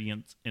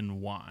ingredients in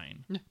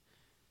wine.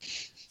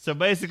 So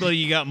basically,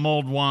 you got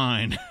mulled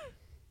wine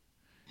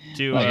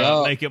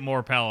to make it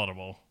more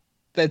palatable.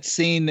 That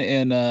scene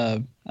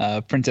in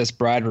Princess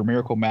Bride where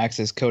Miracle Max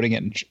is coating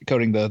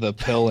the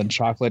pill in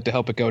chocolate to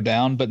help it go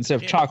down, but instead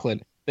of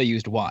chocolate, they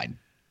used wine.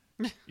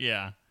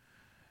 Yeah.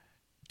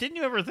 Didn't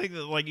you ever think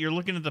that you're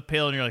looking at the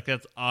pill and you're like,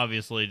 that's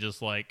obviously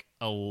just like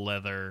a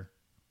leather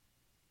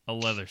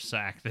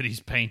sack that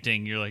he's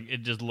painting? You're like,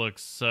 it just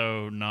looks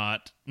so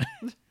not.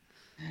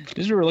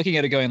 Just we were looking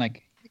at it going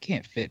like, it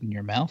can't fit in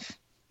your mouth.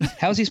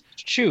 How's he supposed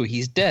to chew?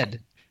 He's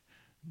dead.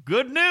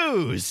 Good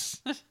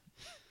news.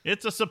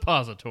 It's a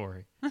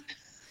suppository.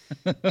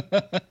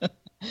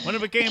 When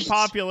it became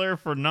popular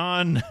for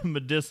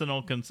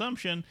non-medicinal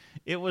consumption,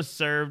 it was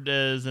served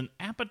as an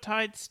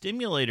appetite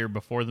stimulator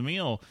before the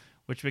meal,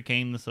 which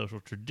became the social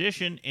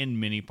tradition in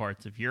many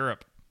parts of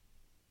Europe.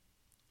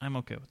 I'm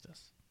okay with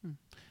this.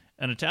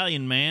 An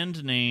Italian man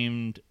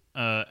named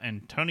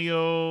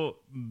Antonio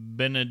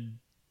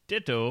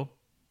Benedetto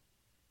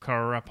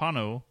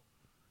Carapano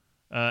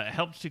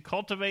helped to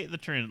cultivate the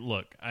trend.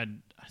 Look, I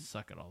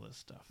suck at all this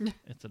stuff.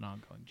 It's an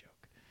ongoing joke.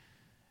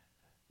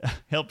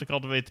 Helped to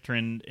cultivate the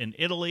trend in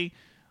Italy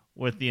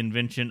with the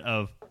invention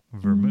of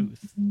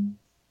vermouth.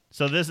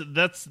 So that's the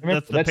That's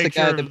picture the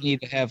guy of, that we need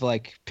to have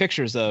like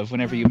pictures of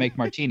whenever you make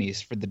martinis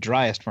for the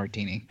driest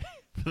martini.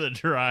 for the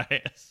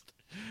driest.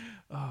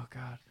 Oh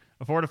God,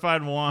 a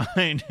fortified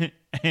wine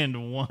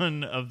and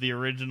one of the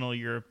original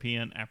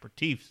European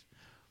aperitifs.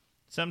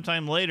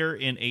 Sometime later,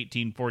 in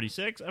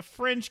 1846, a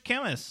French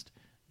chemist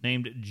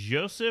named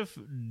Joseph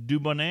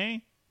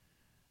Dubonnet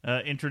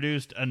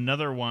introduced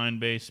another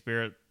wine-based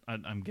spirit.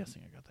 I'm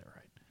guessing I got that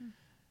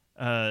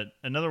right.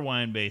 Another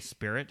wine-based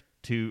spirit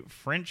to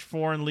French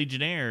foreign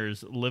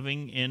legionnaires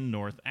living in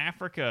North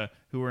Africa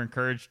who were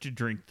encouraged to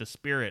drink the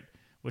spirit,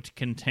 which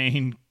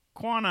contained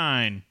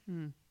quinine.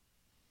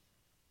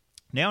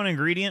 Now an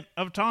ingredient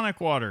of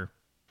tonic water.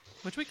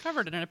 Which we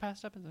covered in a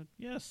past episode.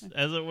 Yes,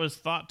 as it was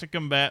thought to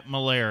combat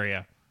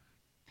malaria.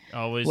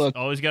 Always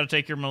got to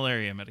take your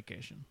malaria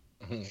medication.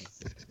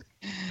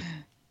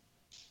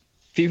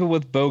 People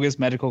with bogus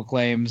medical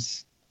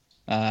claims,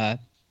 they've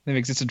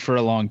existed for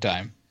a long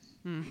time.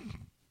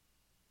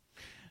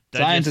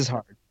 Science is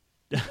hard.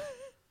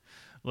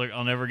 Look,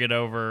 I'll never get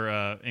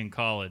over in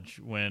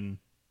college when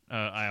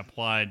I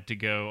applied to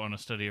go on a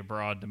study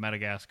abroad to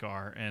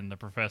Madagascar, and the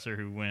professor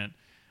who went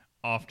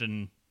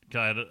often,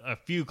 I had a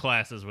few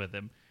classes with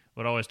him,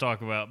 would always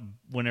talk about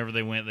whenever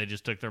they went, they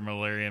just took their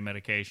malaria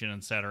medication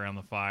and sat around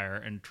the fire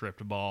and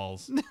tripped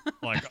balls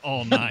like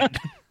all night.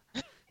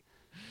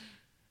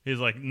 He's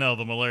like, no,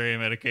 the malaria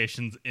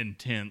medication's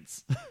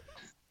intense.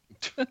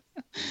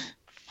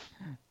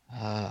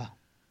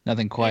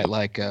 Nothing quite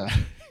like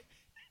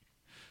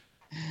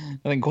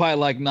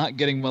not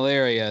getting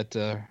malaria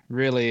to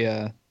really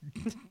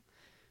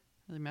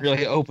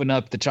open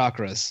up the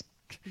chakras.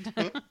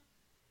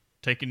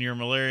 Taking your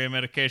malaria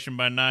medication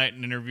by night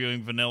and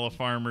interviewing vanilla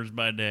farmers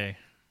by day.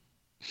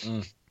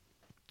 That's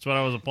what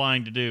I was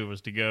applying to do,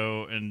 was to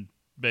go and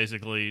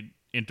basically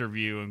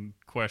interview and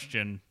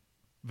question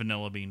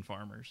vanilla bean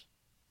farmers.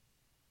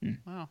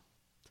 Wow.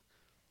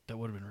 That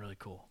would have been really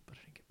cool, but I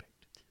didn't get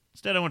picked.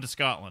 Instead, I went to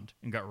Scotland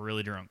and got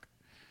really drunk.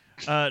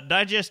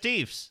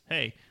 Digestifs.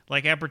 Hey,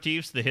 like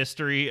aperitifs, the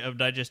history of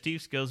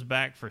digestifs goes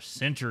back for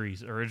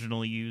centuries.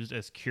 Originally used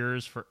as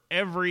cures for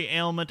every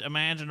ailment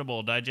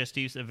imaginable,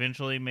 digestifs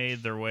eventually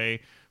made their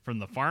way from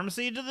the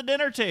pharmacy to the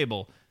dinner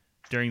table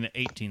during the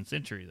 18th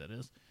century, that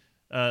is.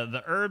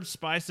 The herbs,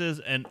 spices,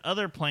 and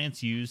other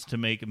plants used to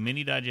make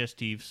many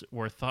digestifs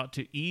were thought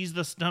to ease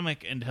the stomach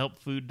and help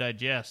food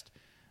digest.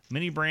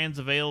 Many brands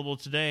available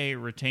today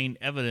retain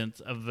evidence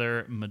of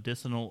their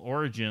medicinal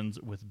origins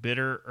with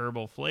bitter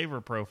herbal flavor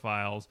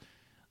profiles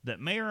that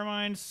may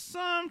remind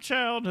some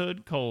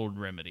childhood cold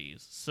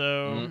remedies.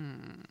 So,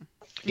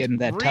 getting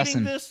that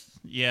reading tussin. this,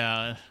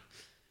 the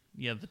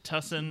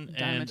tussin,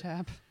 and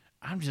Dimetapp.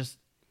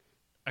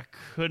 I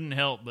couldn't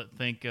help but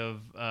think of,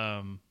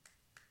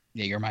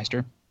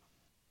 Jägermeister.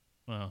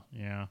 well,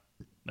 yeah.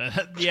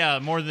 Yeah,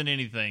 more than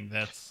anything,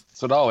 that's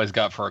what I always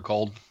got for a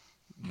cold.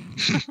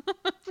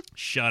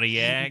 Shoddy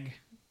Yag.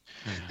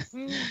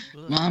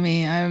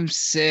 Mommy, I'm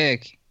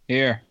sick.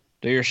 Here,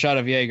 do your shot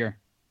of Jaeger.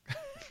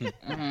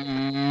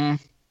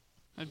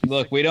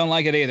 Look, we don't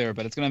like it either,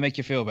 but it's going to make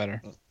you feel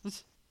better.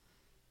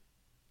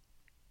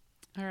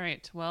 All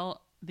right.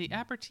 Well, the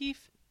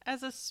aperitif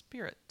as a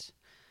spirit.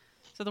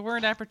 So the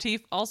word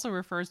aperitif also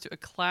refers to a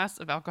class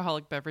of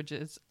alcoholic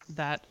beverages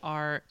that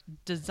are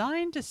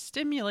designed to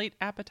stimulate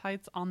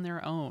appetites on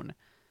their own.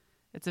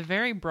 It's a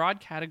very broad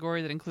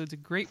category that includes a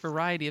great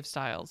variety of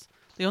styles.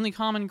 The only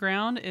common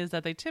ground is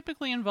that they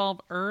typically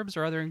involve herbs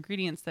or other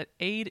ingredients that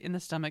aid in the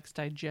stomach's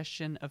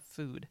digestion of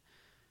food.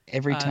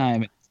 Every time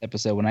in this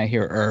episode when I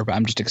hear herb,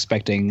 I'm just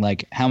expecting,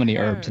 like, how many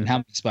herbs and how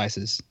many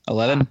spices?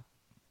 11?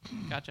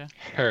 Gotcha.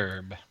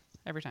 Herb.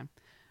 Every time.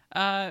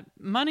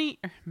 Many.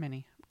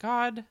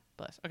 God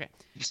bless. Okay.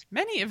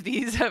 Many of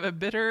these have a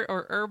bitter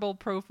or herbal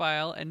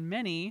profile, and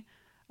many,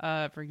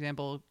 for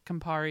example,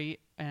 Campari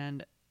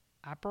and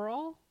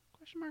Aperol,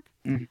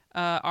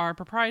 are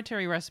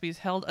proprietary recipes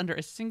held under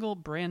a single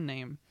brand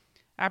name.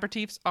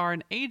 Aperitifs are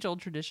an age-old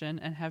tradition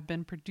and have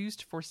been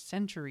produced for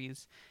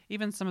centuries.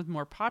 Even some of the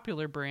more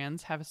popular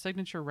brands have a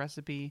signature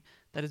recipe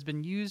that has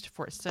been used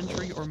for a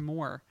century or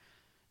more.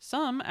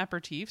 Some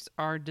aperitifs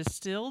are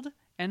distilled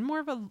and more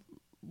of a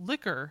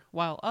liquor,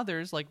 while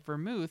others, like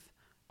vermouth,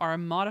 are a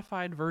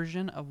modified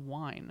version of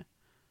wine.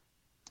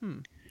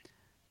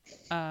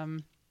 That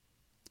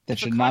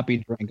should not be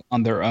drank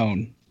on their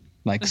own,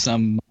 like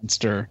some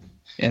monster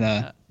in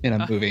a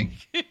movie.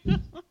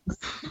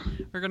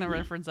 We're going to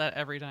reference that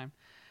every time.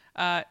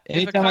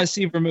 Anytime I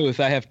see vermouth,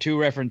 I have two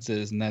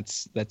references, and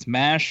that's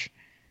MASH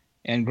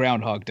and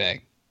Groundhog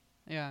Day.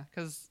 Yeah,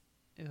 because...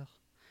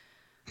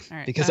 All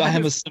right. Because I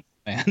am a simple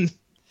man.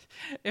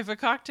 If a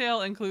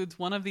cocktail includes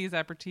one of these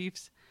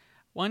aperitifs,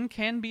 one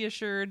can be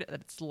assured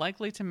that it's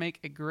likely to make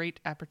a great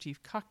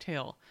aperitif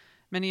cocktail.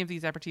 Many of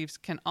these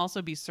aperitifs can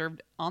also be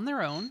served on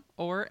their own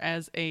or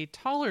as a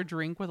taller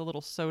drink with a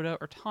little soda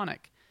or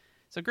tonic.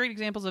 So great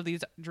examples of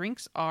these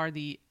drinks are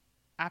the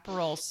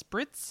Aperol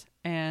Spritz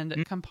and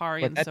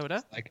Campari and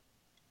soda.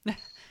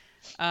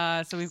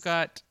 So we've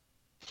got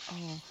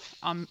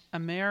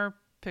Amer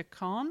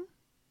Picon?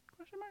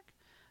 Question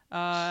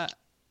mark.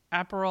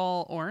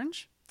 Aperol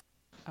Orange,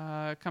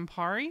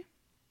 Campari,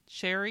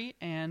 Sherry,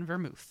 and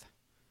Vermouth.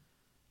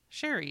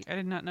 Sherry, I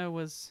did not know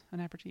was an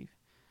aperitif.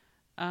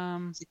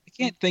 I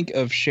can't think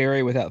of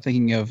sherry without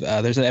thinking of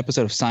there's an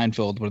episode of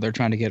Seinfeld where they're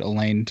trying to get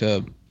Elaine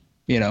to,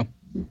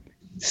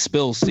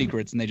 spill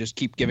secrets, and they just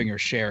keep giving her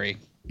sherry.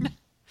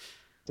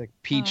 It's like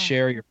peach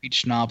sherry or peach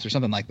schnapps or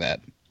something like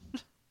that.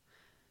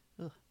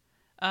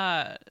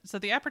 So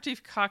the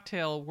aperitif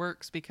cocktail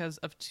works because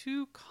of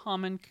two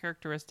common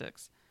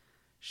characteristics.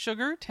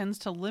 Sugar tends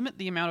to limit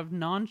the amount of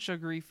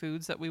non-sugary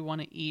foods that we want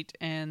to eat,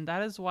 and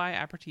that is why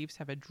aperitifs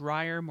have a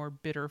drier, more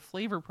bitter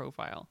flavor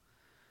profile.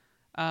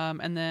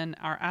 And then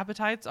our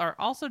appetites are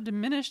also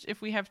diminished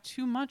if we have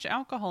too much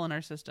alcohol in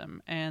our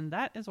system, and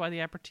that is why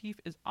the aperitif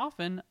is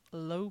often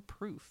low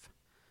proof.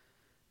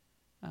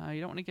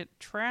 You don't want to get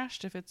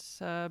trashed if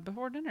it's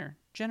before dinner,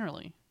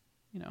 generally.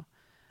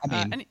 I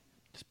mean,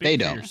 Speak they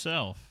for don't.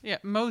 yourself. Yeah,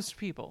 most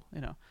people,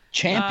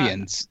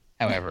 Champions,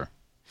 however.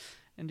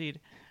 Indeed.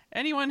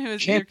 Anyone who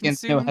has either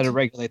Champions consumed... know how to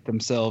regulate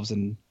themselves,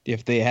 and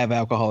if they have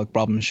alcoholic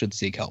problems, should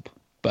seek help.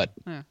 But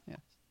Yeah,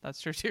 that's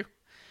true too.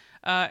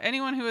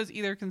 Anyone who has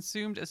either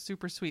consumed a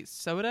super sweet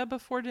soda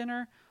before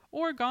dinner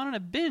or gone on a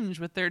binge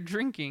with their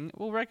drinking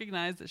will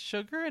recognize that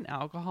sugar and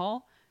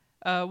alcohol,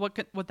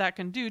 what that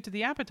can do to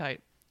the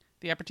appetite.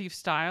 The aperitif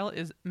style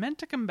is meant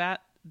to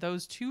combat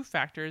those two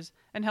factors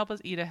and help us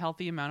eat a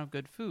healthy amount of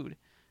good food.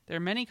 There are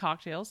many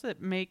cocktails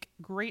that make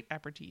great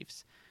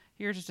aperitifs.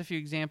 Here are just a few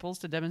examples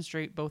to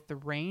demonstrate both the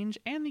range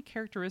and the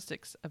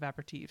characteristics of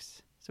aperitifs.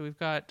 So we've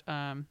got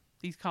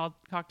these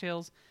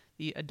cocktails,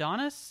 the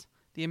Adonis,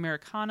 the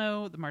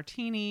Americano, the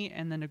Martini,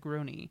 and the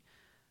Negroni.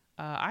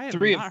 I have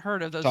not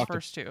heard of those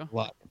first two.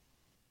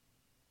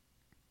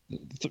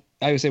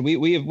 I would say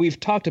we've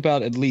talked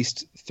about at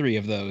least three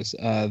of those.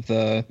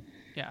 The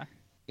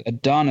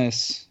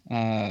Adonis,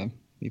 let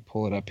me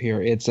pull it up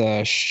here. It's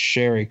a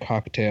sherry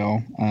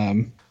cocktail.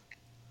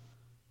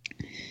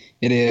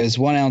 It is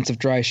 1 ounce of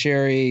dry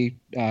sherry,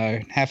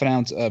 half an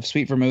ounce of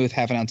sweet vermouth,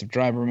 half an ounce of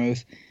dry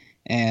vermouth,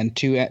 and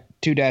two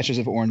dashes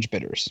of orange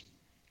bitters.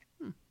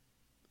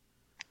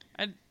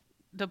 I had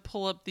to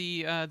pull up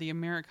the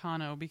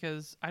Americano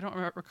because I don't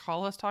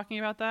recall us talking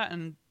about that,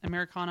 and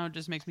Americano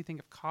just makes me think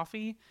of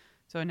coffee.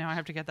 So now I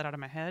have to get that out of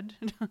my head.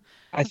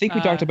 I think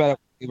we talked about it.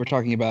 We were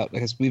talking about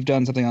because we've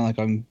done something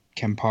on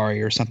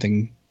Campari or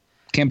something.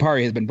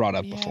 Campari has been brought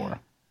up before.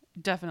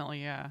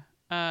 Definitely, yeah.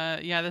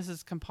 This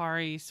is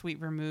Campari, sweet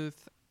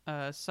vermouth,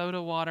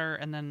 soda water,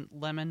 and then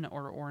lemon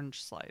or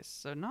orange slice.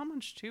 So not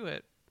much to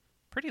it.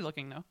 Pretty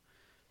looking, though.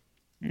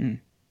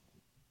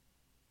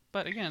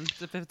 But again,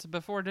 if it's a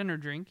before dinner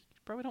drink, you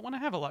probably don't want to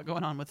have a lot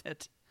going on with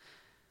it.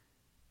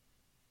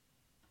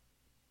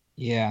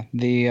 Yeah,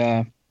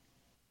 the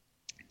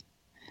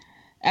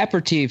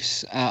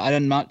aperitifs,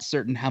 I'm not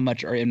certain how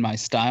much are in my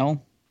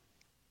style.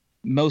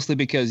 Mostly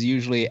because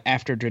usually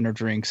after dinner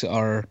drinks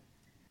are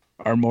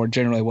more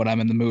generally what I'm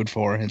in the mood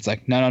for. It's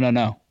like, no.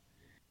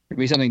 It'd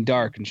be something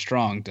dark and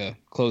strong to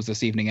close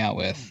this evening out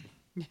with.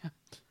 Yeah.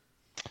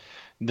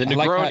 The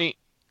Negroni.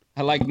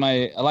 I like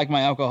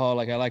my alcohol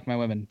like I like my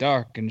women,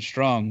 dark and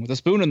strong with a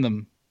spoon in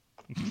them.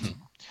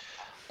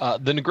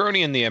 The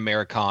Negroni and the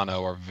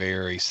Americano are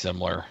very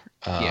similar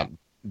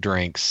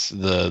drinks.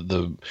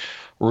 The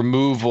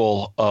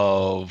removal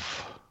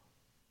of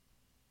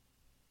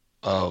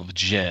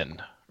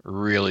gin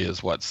really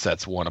is what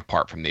sets one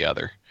apart from the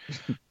other.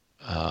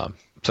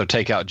 So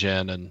take out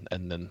gin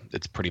and then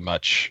it's pretty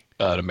much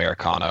an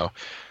Americano.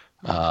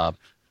 A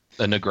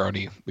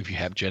Negroni if you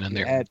have gin in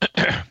there.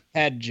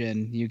 Add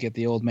gin, you get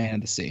the old man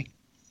of the sea.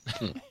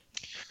 The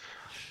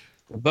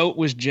boat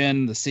was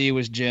gin, the sea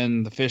was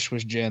gin, the fish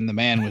was gin, the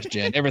man was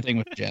gin, everything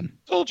was gin.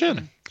 All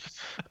gin.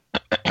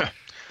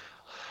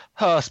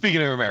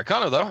 Speaking of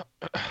Americano, though,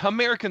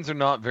 Americans are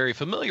not very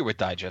familiar with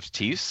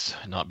digestifs,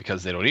 not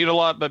because they don't eat a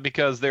lot, but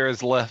because there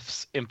is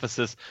less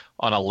emphasis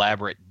on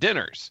elaborate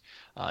dinners.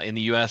 In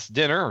the U.S.,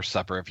 dinner, or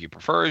supper if you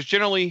prefer, is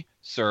generally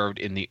served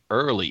in the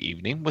early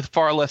evening with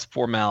far less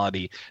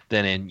formality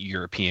than in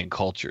European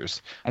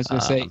cultures. I was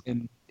going to say,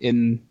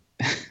 in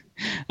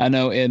I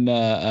know in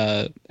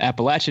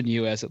Appalachian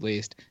U.S. at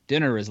least,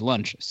 dinner is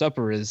lunch,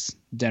 supper is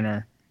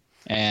dinner,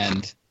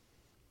 and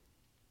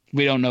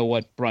we don't know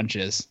what brunch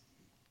is.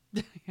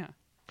 Yeah.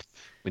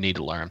 We need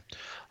to learn.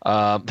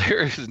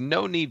 There is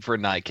no need for a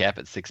nightcap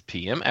at 6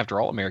 p.m.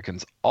 After all,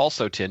 Americans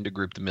also tend to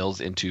group the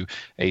meals into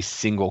a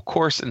single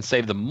course and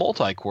save the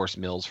multi-course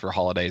meals for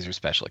holidays or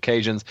special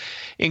occasions.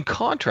 In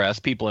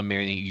contrast, people in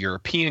many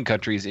European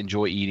countries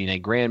enjoy eating a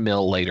grand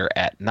meal later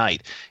at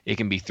night. It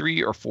can be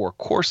 3 or 4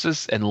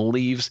 courses and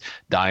leaves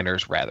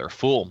diners rather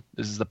full.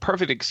 This is the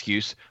perfect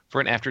excuse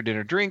for an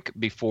after-dinner drink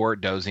before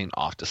dozing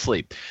off to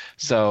sleep.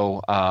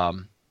 So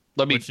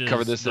let me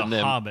cover this the in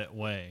them. Hobbit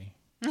way.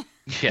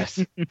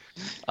 Yes.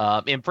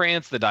 In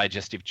France, the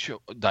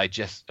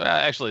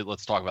actually,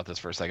 let's talk about this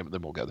for a second, but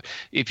then we'll go there.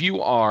 If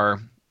you are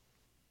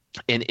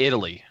in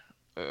Italy,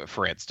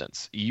 for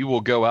instance, you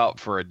will go out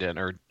for a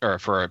dinner or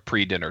for a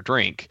pre-dinner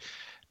drink,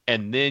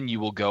 and then you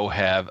will go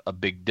have a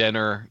big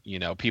dinner. You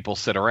know, people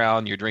sit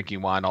around, you're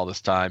drinking wine all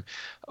this time,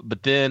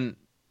 but then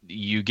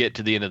you get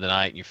to the end of the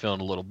night and you're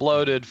feeling a little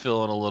bloated,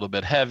 feeling a little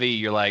bit heavy.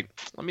 You're like,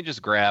 let me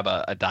just grab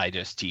a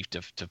digestif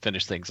to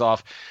finish things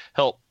off,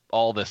 help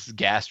all this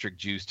gastric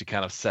juice to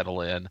kind of settle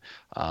in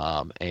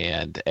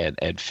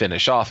and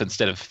finish off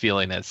instead of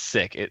feeling as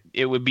sick.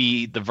 It would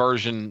be the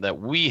version that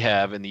we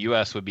have in the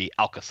U.S. would be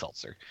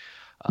Alka-Seltzer.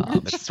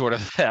 It's sort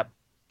of that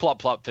plop,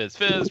 plop, fizz,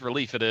 fizz,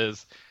 relief it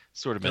is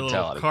sort of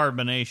mentality. A little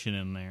carbonation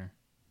in there.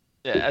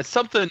 Yeah, it's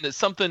something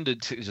to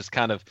just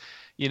kind of,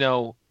 you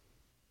know,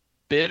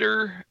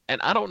 bitter.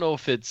 And I don't know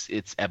if it's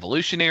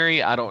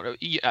evolutionary. I don't know.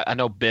 I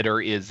know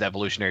bitter is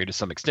evolutionary to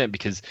some extent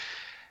because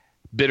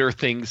bitter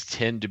things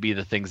tend to be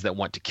the things that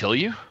want to kill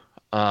you.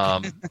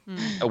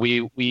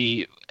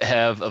 We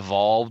have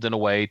evolved in a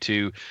way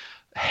to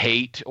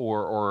hate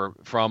or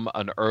from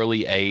an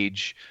early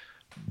age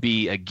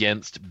be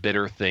against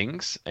bitter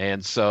things,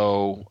 and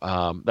so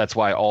that's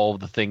why all of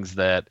the things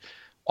that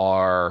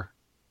are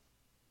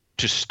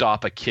to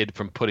stop a kid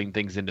from putting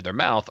things into their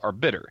mouth are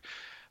bitter.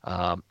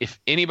 If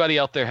anybody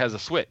out there has a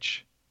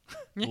switch,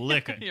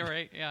 lick it. You're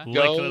right. Yeah.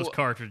 Lick those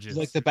cartridges.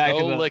 Like the back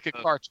of the lick a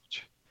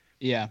cartridge.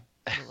 Yeah.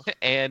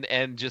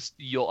 and just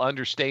you'll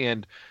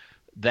understand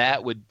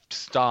that would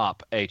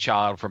stop a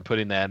child from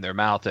putting that in their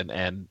mouth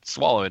and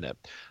swallowing it.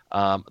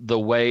 The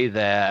way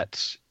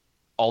that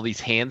all these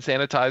hand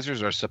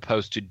sanitizers are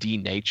supposed to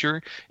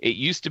denature, it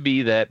used to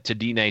be that to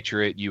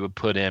denature it, you would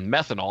put in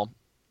methanol.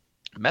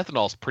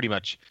 Methanol is pretty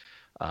much,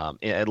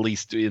 at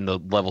least in the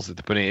levels that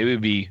they're putting in, it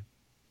would be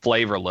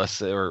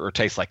flavorless or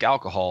taste like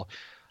alcohol.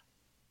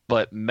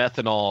 But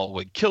methanol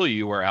would kill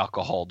you where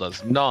alcohol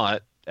does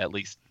not, at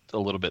least a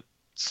little bit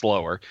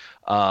slower.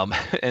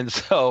 And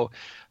so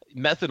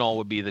methanol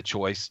would be the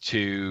choice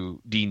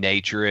to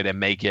denature it and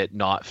make it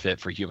not fit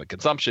for human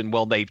consumption.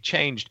 Well, they've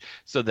changed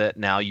so that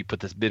now you put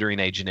this bittering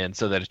agent in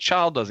so that a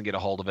child doesn't get a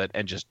hold of it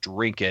and just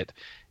drink it,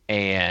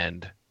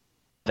 and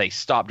they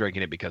stop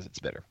drinking it because it's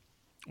bitter.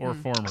 Or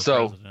former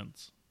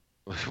presidents.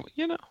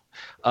 You know,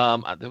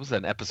 there was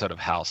an episode of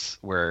House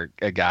where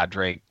a guy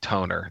drank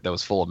toner that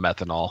was full of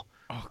methanol.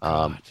 Oh,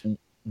 God.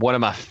 One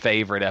of my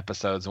favorite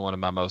episodes and one of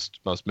my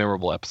most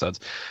memorable episodes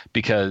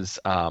because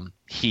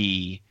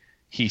he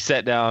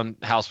sat down.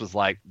 House was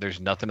like, "There's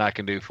nothing I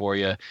can do for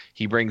you."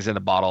 He brings in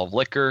a bottle of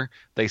liquor.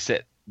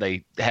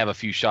 They have a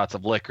few shots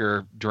of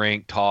liquor,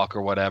 drink, talk,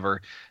 or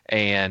whatever,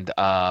 and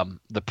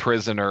the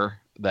prisoner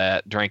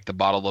that drank the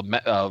bottle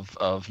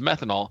of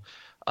methanol,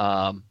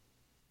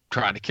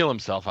 trying to kill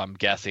himself, I'm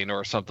guessing,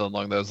 or something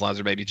along those lines,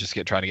 or maybe just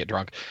trying to get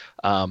drunk.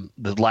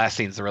 The last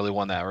scene's the really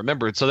one that I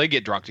remembered. So they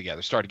get drunk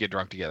together, start to get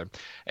drunk together.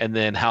 And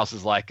then House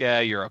is like,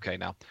 you're okay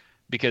now.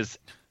 Because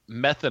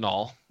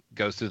methanol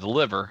goes through the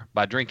liver.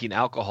 By drinking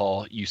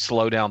alcohol, you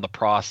slow down the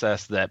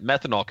process that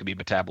methanol can be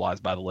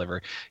metabolized by the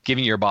liver,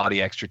 giving your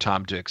body extra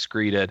time to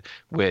excrete it,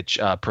 which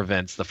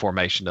prevents the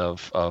formation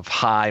of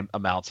high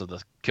amounts of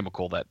the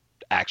chemical that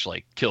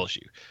actually kills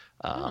you.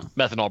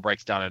 Methanol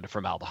breaks down into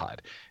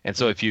formaldehyde. And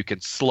so if you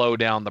can slow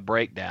down the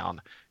breakdown,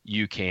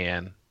 you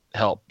can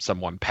help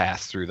someone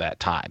pass through that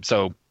time.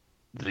 So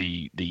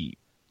the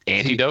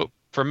antidote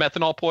for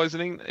methanol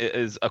poisoning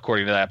is,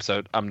 according to the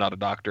episode, I'm not a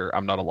doctor,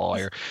 I'm not a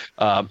lawyer,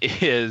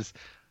 is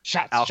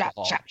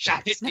alcohol.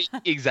 Shots.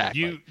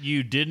 Exactly.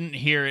 You didn't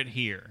hear it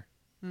here.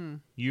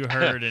 You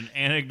heard an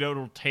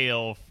anecdotal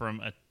tale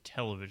from a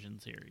television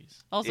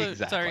series. Also,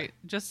 sorry,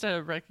 just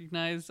to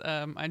recognize,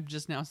 I'm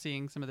just now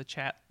seeing some of the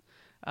chat.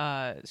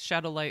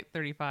 Shadowlight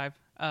 35.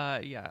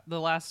 Yeah,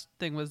 the last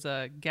thing was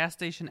a gas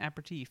station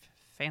aperitif.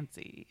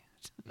 Fancy.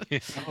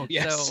 Oh,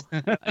 yes.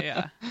 So,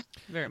 yeah,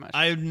 very much.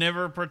 I've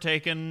never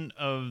partaken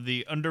of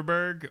the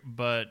Underberg,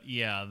 but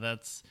yeah,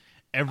 that's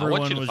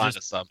everyone was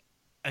just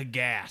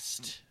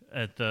aghast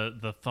at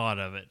the thought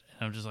of it.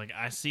 I'm just like,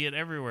 I see it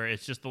everywhere.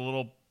 It's just the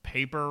little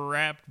paper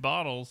wrapped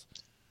bottles.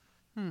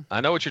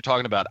 I know what you're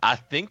talking about. I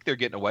think they're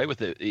getting away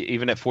with it,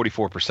 even at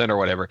 44% or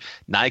whatever.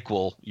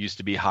 NyQuil used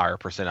to be higher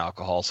percent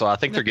alcohol, so I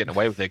think they're getting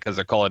away with it because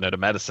they're calling it a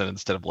medicine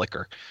instead of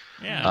liquor.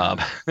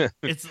 Yeah,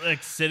 it's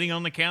like sitting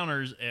on the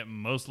counters at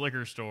most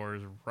liquor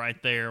stores,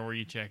 right there where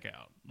you check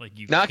out. Like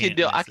you. Now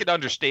I could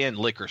understand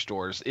liquor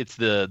stores. It's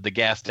the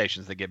gas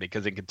stations that get me,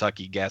 because in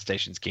Kentucky, gas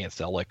stations can't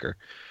sell liquor,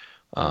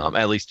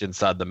 at least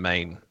inside the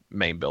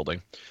main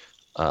building.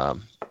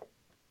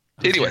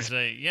 Anyways,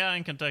 Say, yeah,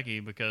 in Kentucky,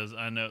 because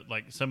I know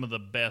like some of the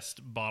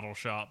best bottle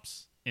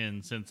shops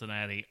in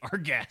Cincinnati are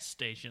gas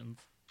stations.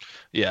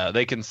 yeah,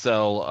 they can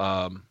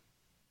sell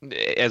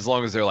as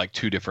long as they're like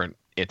two different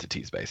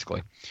entities,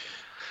 basically.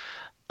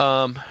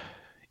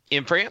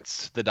 In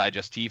France, the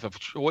digestif of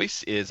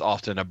choice is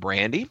often a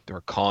brandy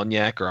or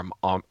cognac or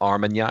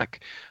armagnac.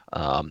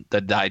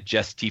 The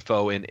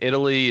digestifo in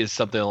Italy is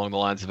something along the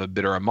lines of a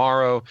bitter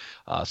amaro,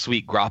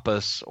 sweet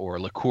grappas, or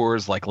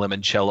liqueurs like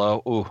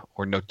limoncello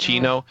or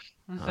nocino.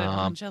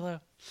 Limoncello.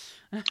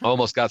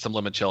 Almost got some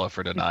limoncello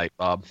for tonight,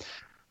 Bob.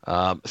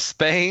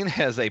 Spain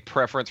has a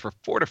preference for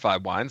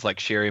fortified wines like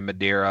sherry,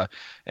 Madeira,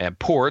 and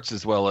ports,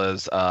 as well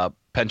as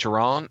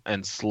Pencheron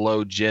and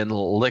sloe gin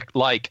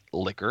like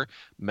liquor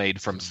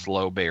made from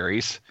sloe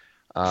berries.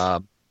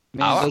 Sloe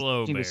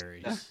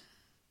berries.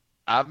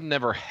 I've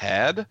never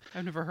had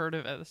I've never heard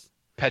of this.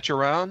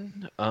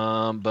 Pencheron,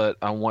 but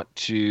I want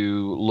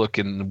to look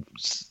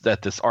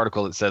at this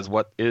article that says,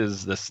 what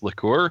is this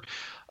liqueur?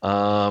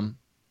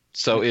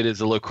 So it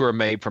is a liqueur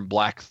made from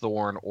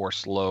blackthorn or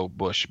sloe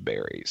bush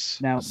berries.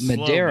 Now, Slow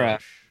Madeira,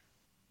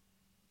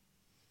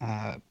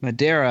 bush.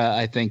 Madeira,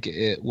 I think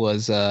it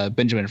was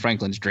Benjamin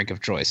Franklin's drink of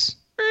choice.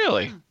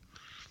 Really?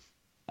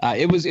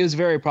 It was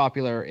very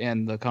popular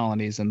in the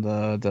colonies and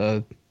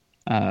the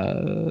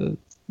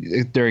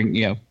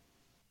during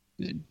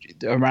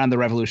around the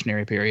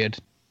Revolutionary period.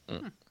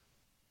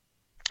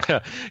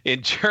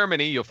 In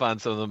Germany, you'll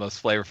find some of the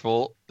most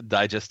flavorful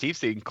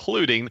digestifs,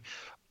 including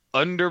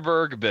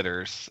Underberg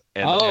bitters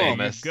and the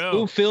famous. Go.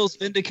 Who feels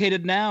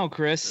vindicated now,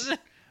 Chris?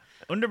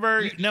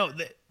 Underberg. No,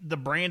 the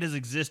brand has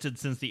existed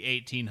since the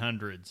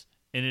 1800s,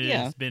 and it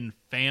has been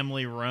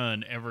family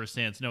run ever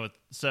since. No,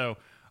 so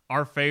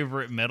our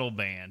favorite metal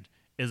band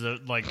is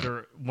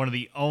they're one of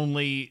the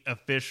only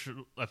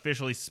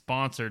officially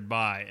sponsored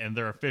by, and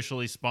they're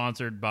officially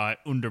sponsored by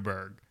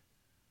Underberg.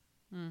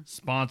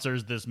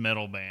 Sponsors this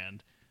metal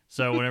band.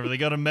 So whenever they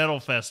go to metal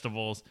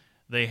festivals,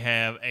 they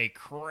have a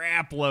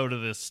crap load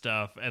of this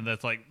stuff, and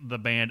that's like the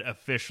band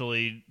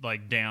officially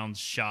like downs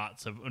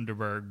shots of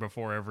Underberg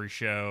before every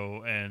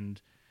show,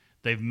 and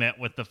they've met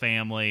with the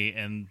family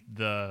and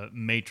the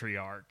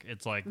matriarch.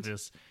 It's like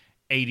this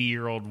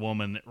 80-year-old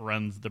woman that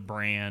runs the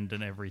brand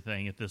and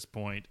everything at this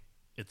point.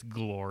 It's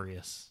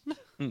glorious.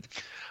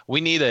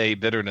 We need a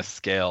bitterness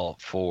scale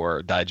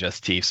for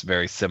digestifs,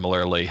 very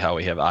similarly how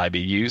we have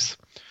IBUs.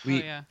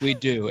 We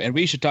do, and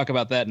we should talk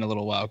about that in a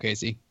little while,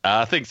 Casey.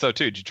 I think so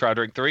too. Did you try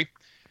drink 3?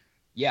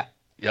 Yeah.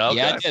 Yeah, okay.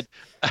 Yeah,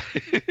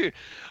 I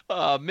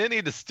did.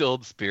 Many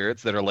distilled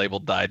spirits that are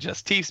labeled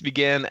digestifs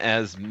began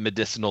as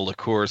medicinal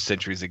liqueurs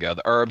centuries ago.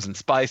 The herbs and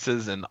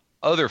spices and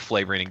other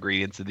flavoring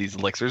ingredients of these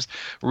elixirs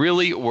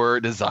really were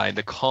designed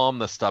to calm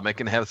the stomach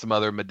and have some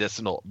other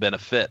medicinal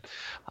benefit.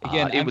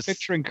 Again, I'm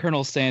picturing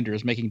Colonel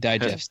Sanders making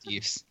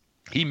digestifs.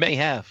 He may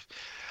have.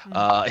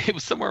 It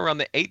was somewhere around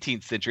the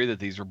 18th century that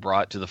these were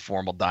brought to the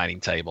formal dining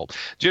table.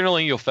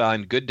 Generally, you'll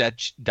find good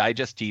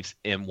digestifs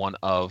in one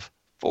of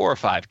 4 or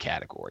 5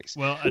 categories.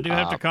 Well, I do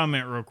have to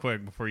comment real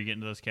quick before you get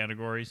into those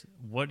categories.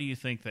 What do you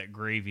think that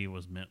gravy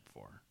was meant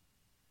for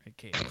at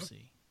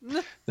KFC?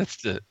 That's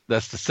to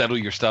settle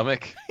your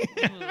stomach.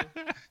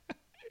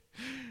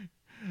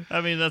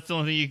 I mean, that's the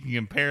only thing you can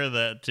compare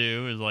that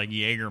to is like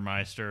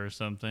Jägermeister or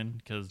something,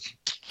 because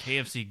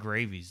KFC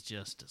gravy's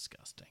just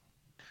disgusing.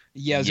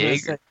 Yeah,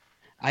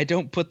 I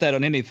don't put that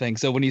on anything.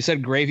 So when you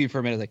said gravy for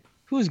a minute, I was like,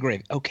 who is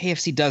gravy? Oh,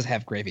 KFC does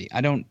have gravy.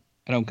 I don't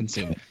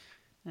consume it.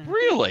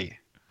 Really?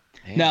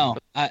 No,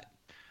 I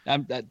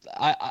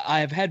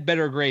have had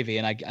better gravy,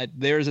 and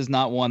theirs is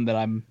not one that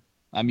I'm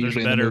usually There's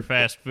in the better mood for.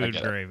 fast food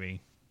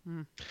gravy.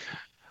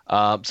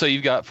 So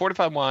you've got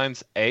fortified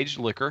wines, aged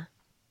liquor,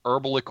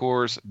 herbal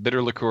liqueurs,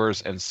 bitter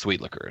liqueurs, and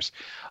sweet liqueurs.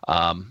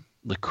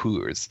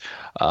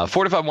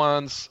 Fortified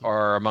wines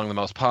are among the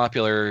most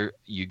popular.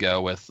 You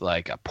go with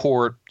like a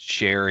port,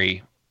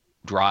 sherry,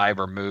 dry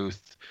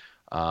vermouth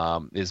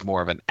is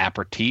more of an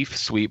aperitif.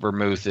 Sweet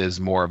vermouth is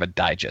more of a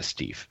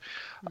digestif.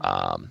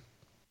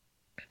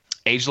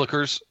 Aged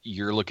liquors,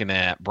 you're looking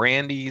at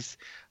brandies,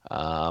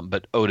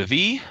 but eau de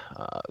vie,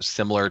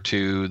 similar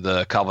to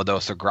the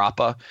Calvados or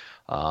Grappa,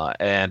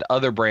 and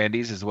other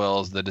brandies, as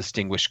well as the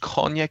distinguished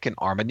cognac and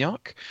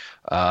armagnac.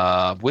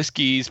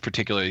 Whiskeys,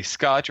 particularly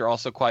Scotch, are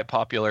also quite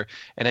popular,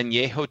 and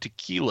añejo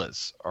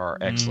tequilas are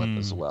excellent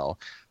as well.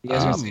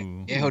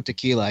 Añejo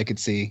tequila, I could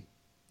see.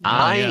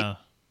 I'm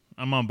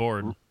on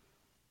board.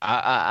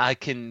 I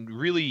can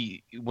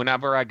really,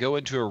 whenever I go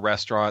into a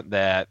restaurant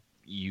that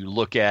you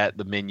look at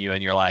the menu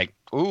and you're like,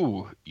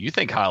 ooh, you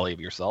think highly of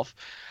yourself.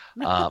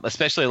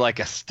 Especially like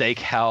a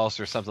steakhouse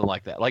or something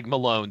like that, like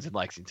Malone's in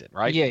Lexington,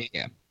 right?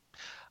 Yeah.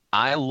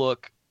 I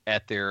look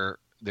at their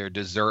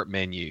dessert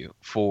menu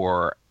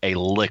for a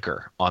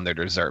liquor on their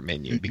dessert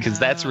menu because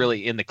that's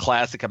really in the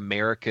classic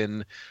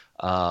American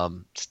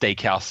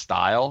steakhouse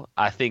style.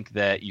 I think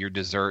that your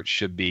dessert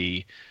should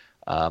be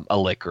a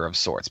liquor of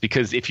sorts,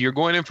 because if you're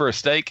going in for a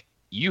steak,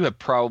 you have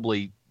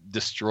probably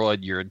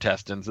destroyed your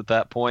intestines at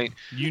that point.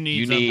 You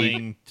need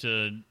something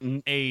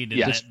to aid in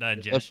that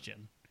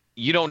digestion.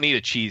 you don't need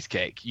a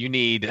cheesecake. You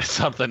need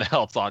something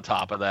else on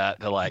top of that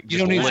to like. You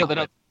don't need something liquid.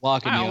 else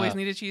blocking I you always up.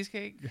 need a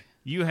cheesecake.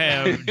 You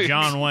have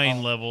John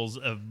Wayne levels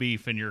of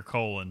beef in your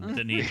colon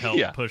that need help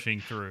Yeah. pushing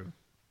through.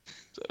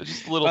 So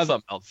just a little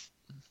something else.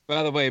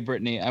 By the way,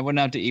 Brittany, I went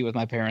out to eat with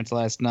my parents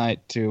last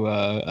night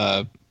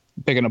to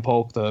Pig and a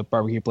Polk, the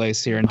barbecue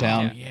place here in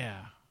town. Yeah.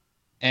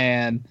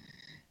 And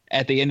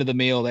at the end of the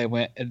meal, they're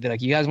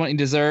like, "You guys want any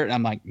dessert?" And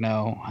I'm like,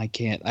 "No, I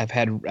can't. I've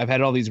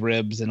had all these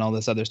ribs and all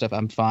this other stuff.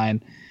 I'm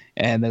fine."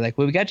 And they're like,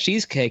 "Well, we got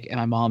cheesecake." And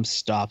my mom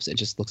stops and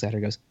just looks at her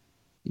and goes,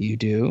 "You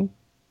do?"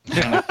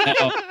 I'm like,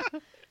 "No,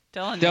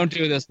 Telling you. don't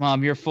do this,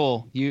 Mom. You're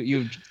full.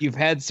 You've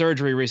had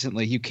surgery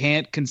recently. You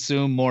can't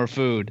consume more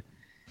food."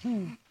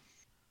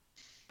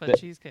 But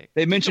cheesecake.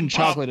 They mentioned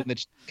chocolate in the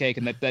cheesecake,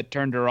 and that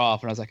turned her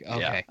off. And I was like, "Okay."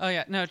 Yeah. Oh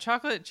yeah, no,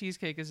 chocolate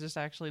cheesecake is just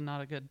actually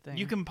not a good thing.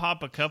 You can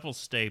pop a couple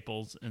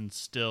staples and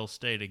still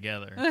stay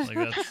together. Like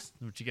that's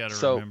what you got to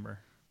So- remember.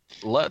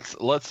 Let's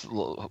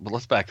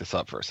back this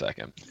up for a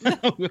second.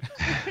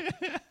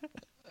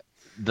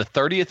 The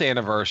 30th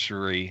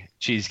anniversary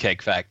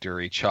Cheesecake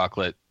Factory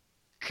chocolate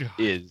God.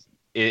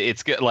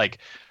 it's good, like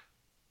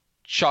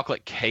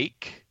chocolate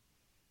cake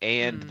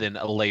and then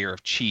a layer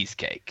of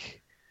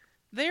cheesecake.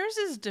 Theirs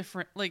is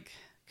different, like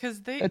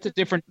because they. That's a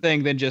different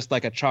thing than just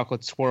like a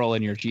chocolate swirl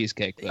in your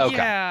cheesecake. though. Okay,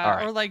 Yeah, all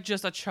right. or like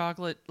just a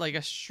chocolate, like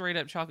a straight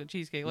up chocolate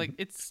cheesecake. Like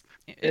It's-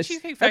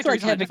 Cheesecake that's Factory like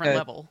is on a having different a-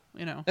 level,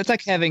 you know. That's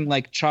like having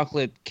like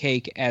chocolate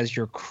cake as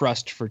your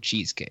crust for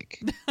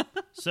cheesecake.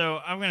 So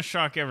I'm going to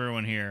shock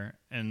everyone here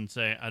and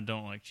say I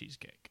don't like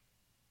cheesecake.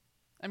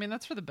 I mean,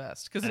 that's for the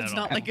best because I it's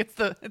don't not know. like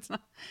it's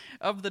not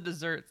of the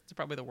desserts. It's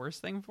probably the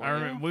worst thing for I you.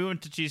 remember, we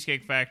went to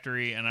Cheesecake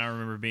Factory, and I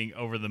remember being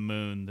over the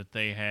moon that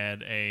they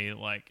had a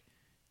like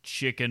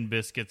chicken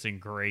biscuits and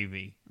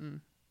gravy,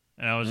 and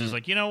I was just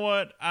like, you know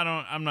what?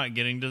 I'm not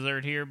getting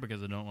dessert here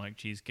because I don't like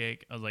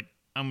cheesecake. I was like,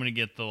 I'm gonna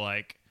get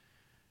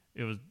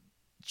it was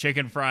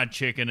fried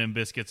chicken and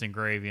biscuits and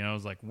gravy, and I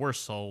was like, we're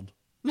sold.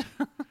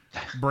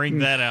 Bring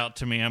that out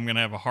to me. I'm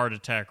gonna have a heart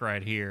attack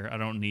right here. I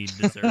don't need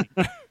dessert.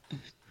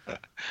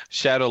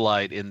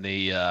 Shadowlight in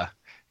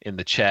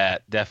the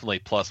chat, definitely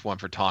 +1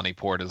 for Tawny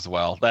Port as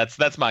well.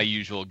 That's my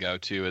usual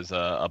go-to is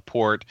a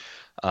port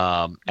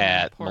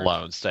at port.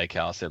 Malone's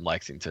Steakhouse in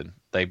Lexington.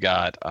 They've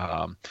got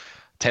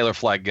Taylor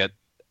Flag at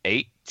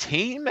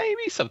 18,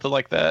 maybe something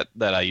like that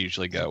I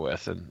usually go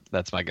with, and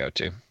that's my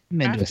go-to.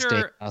 I'm into a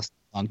After- steakhouse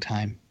a long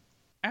time.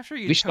 After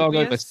We should all go to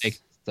a Utopias, steak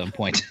at some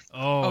point.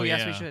 oh yes,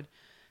 yeah. we should.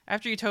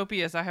 After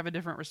Utopias, I have a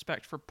different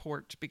respect for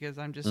port because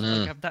I'm just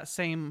like of that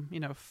same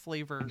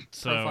flavor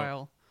So-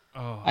 profile.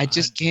 Oh, I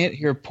just can't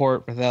hear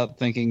port without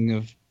thinking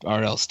of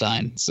R.L.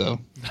 Stein. So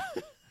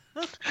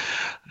them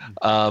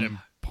What we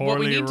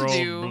poorly need to rolled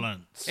do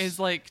blunts. Is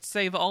like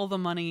save all the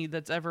money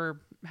that's ever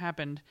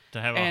happened.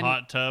 To have and- a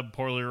hot tub,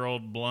 poorly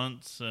rolled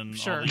blunts, and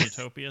Sure. all the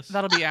utopias.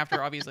 That'll be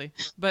after, obviously.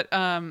 But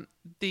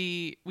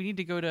we need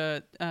to go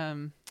to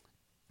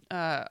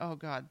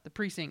the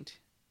precinct,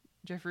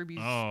 Jeff Ruby's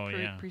Oh,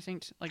 yeah.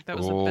 precinct. Like that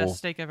was Oh. the best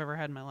steak I've ever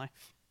had in my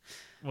life.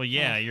 Well,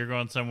 yeah, you're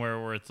going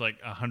somewhere where it's like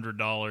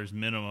 $100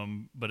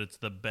 minimum, but it's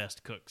the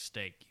best cooked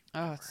steak.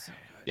 Oh, it's so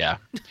good. Yeah.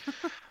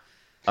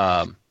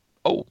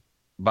 Oh,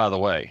 by the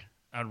way,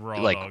 I'd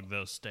raw Like- dog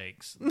those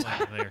steaks.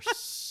 Like, they're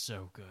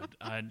so good.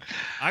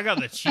 I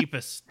got the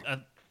cheapest.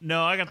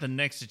 No, I got the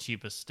next to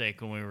cheapest steak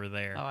when we were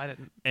there, Oh, I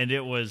didn't. and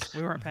it was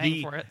We weren't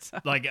paying for it. So.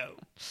 Like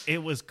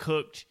it was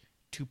cooked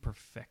to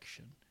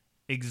perfection,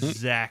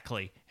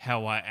 exactly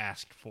how I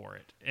asked for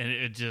it, and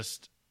it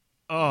just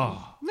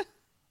oh.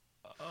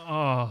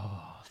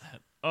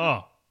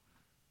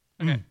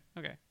 Okay.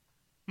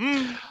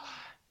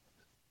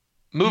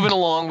 moving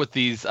along with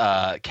these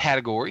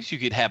categories, you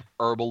could have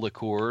herbal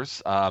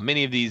liqueurs.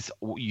 Many of these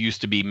used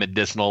to be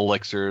medicinal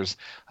elixirs,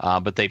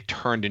 but they've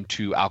turned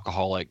into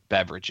alcoholic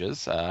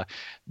beverages.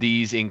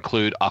 These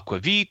include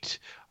aquavit,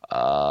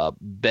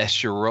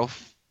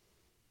 Becherovka,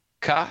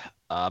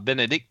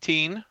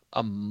 Benedictine,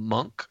 a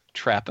monk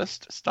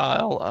Trappist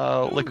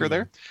style liquor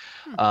there,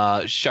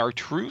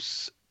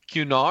 Chartreuse,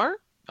 Cunard.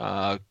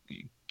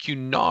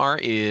 Cunard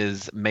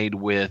is made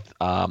with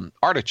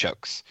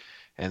artichokes,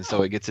 and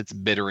so it gets its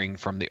bittering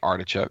from the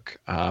artichoke.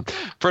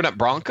 Fernet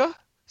Branca,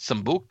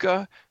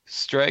 Sambuca,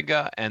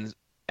 Strega, and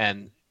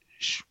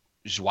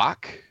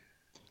Zwak.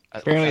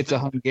 apparently it's a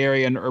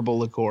Hungarian herbal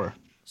liqueur.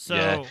 So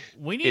Yeah,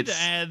 we need to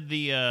it's- add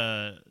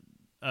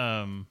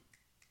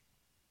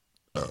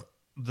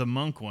the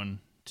monk one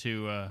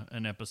to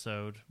an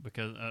episode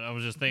because I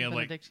was just thinking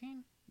like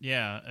Benedictine?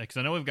 yeah, because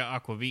I know we've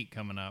got aquavit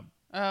coming up.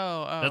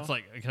 Oh. That's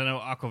like, cause I know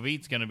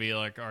aquavit's going to be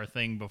like our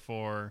thing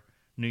before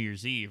New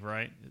Year's Eve,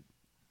 right?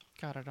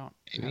 God, I don't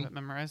Maybe. have it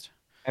memorized.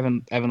 I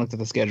haven't looked at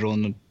the schedule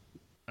and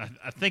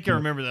I think I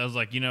remember that. I was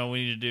like, we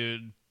need to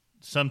do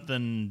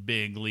something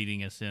big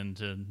leading us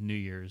into New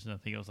Year's. And I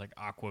think it was like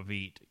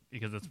aquavit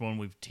because that's one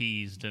we've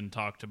teased and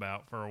talked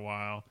about for a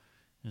while.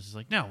 And it's just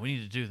like, no, we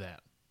need to do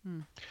that.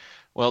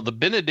 Well, the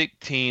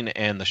Benedictine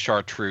and the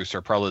Chartreuse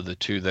are probably the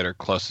two that are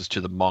closest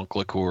to the monk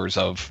liqueurs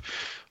of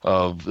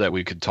that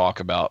we could talk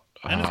about.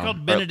 And it's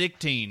called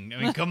Benedictine.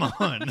 I mean, come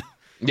on.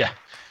 Yeah.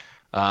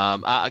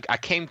 I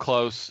came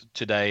close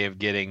today of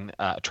getting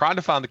trying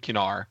to find the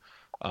Cunard,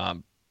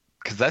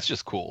 because that's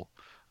just cool.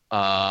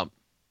 The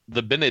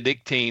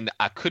Benedictine,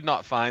 I could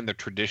not find the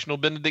traditional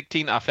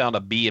Benedictine. I found a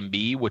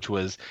B&B, which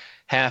was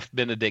half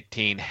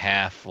Benedictine,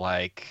 half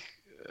like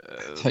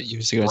I thought you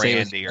were gonna say it was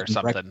brandy or bed and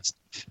something. breakfast.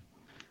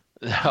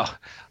 No,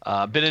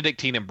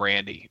 Benedictine and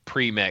brandy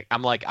pre-mix.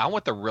 I'm like, I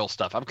want the real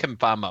stuff. I couldn't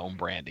find my own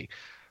brandy.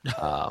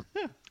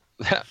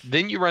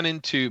 Then you run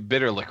into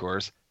bitter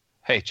liqueurs.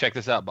 Hey, check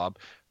this out, Bob.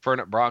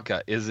 Fernet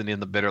Branca isn't in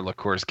the bitter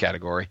liqueurs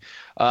category.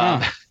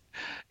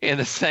 In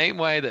the same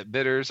way that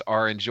bitters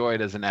are enjoyed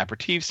as an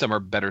aperitif, some are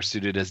better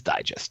suited as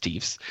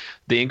digestifs.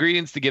 The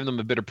ingredients to give them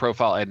a bitter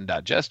profile aid in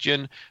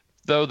digestion,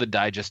 though the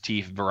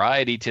digestif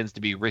variety tends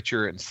to be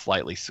richer and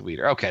slightly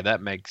sweeter. Okay,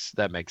 that makes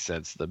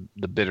sense.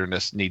 The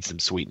bitterness needs some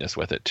sweetness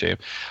with it too.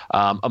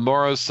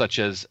 Amoros such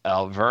as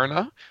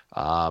Alverna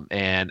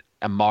and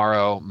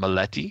Amaro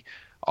Maletti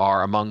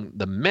are among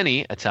the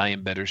many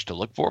Italian bitters to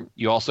look for.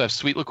 You also have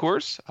sweet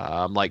liqueurs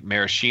like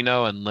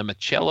maraschino and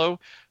limoncello,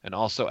 and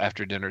also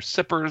after dinner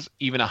sippers.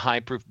 Even a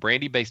high-proof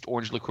brandy-based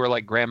orange liqueur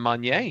like Grand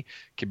Marnier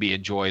can be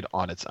enjoyed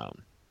on its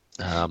own.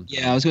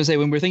 Yeah, I was gonna say,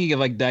 when we're thinking of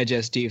like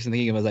digestifs and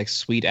thinking of like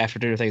sweet after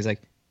dinner things,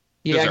 like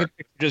I could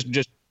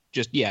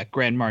just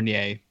Grand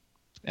Marnier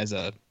as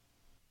a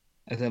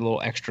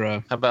little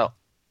extra. How about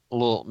a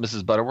little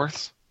Mrs.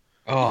 Butterworth's?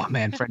 Oh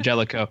man,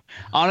 Frangelico.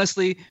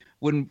 Honestly,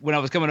 when I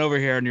was coming over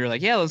here and you're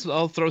like, yeah,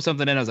 I'll throw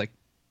something in, I was like,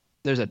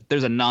 there's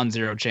a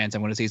non-zero chance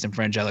I'm going to see some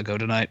Frangelico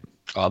tonight.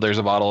 Oh, there's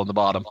a bottle in the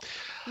bottom.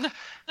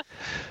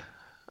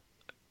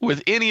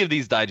 With any of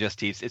these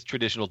digestifs, it's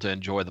traditional to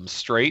enjoy them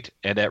straight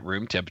and at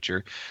room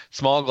temperature.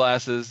 Small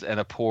glasses and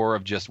a pour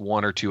of just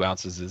 1 or 2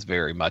 ounces is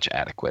very much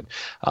adequate.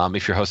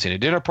 If you're hosting a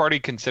dinner party,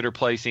 consider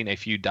placing a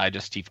few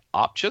digestif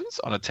options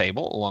on a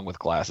table along with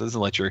glasses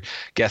and let your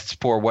guests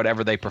pour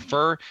whatever they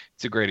prefer.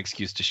 It's a great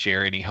excuse to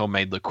share any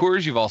homemade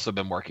liqueurs you've also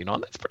been working on.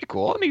 That's pretty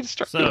cool. I need to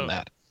start doing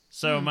that.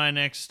 So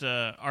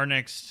our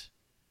next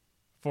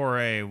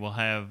foray will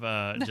have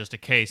just a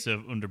case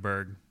of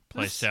Underberg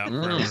placed out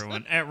for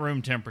everyone at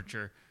room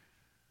temperature.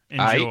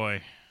 Enjoy.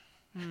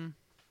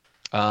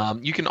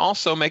 You can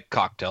also make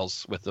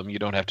cocktails with them. You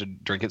don't have to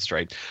drink it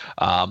straight.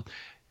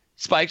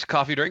 Spiked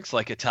coffee drinks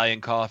like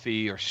Italian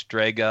coffee or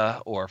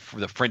Strega or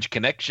the French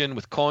Connection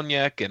with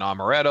cognac and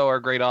amaretto are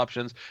great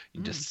options.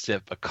 You just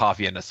sip a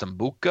coffee and a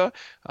sambuca,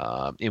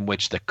 in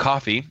which the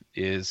coffee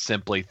is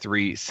simply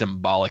 3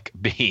 symbolic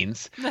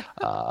beans.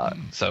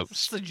 So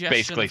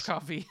basically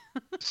coffee.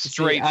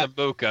 Straight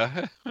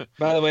sambuca.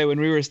 By the way, when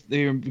we were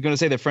going to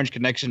say the French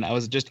Connection,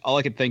 all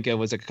I could think of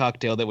was a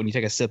cocktail that when you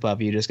take a sip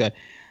of, you just go,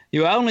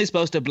 "You're only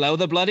supposed to blow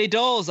the bloody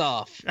dolls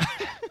off."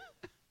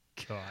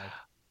 God.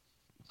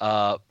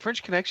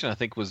 French Connection, I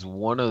think, was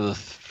one of the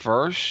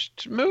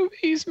first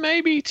movies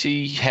maybe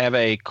to have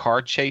a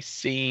car chase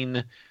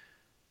scene.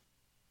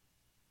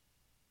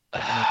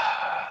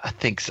 I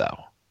think so.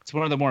 It's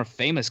one of the more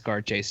famous car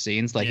chase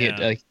scenes.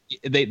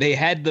 They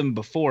had them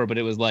before, but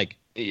it was like,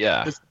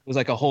 it was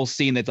like a whole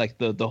scene that's like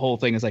the whole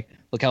thing is like,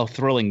 look how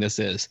thrilling this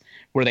is,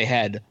 where they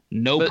had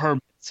no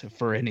permits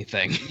for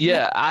anything.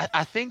 Yeah,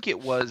 I think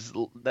it was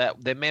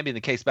that may be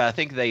the case, but I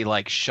think they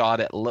like shot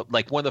it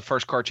like one of the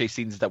first car chase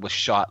scenes that was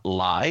shot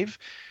live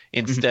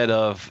instead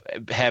of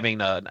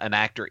having an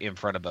actor in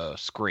front of a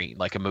screen,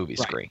 like a movie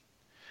screen.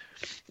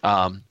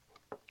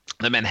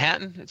 The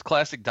Manhattan, it's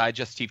classic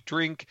digestif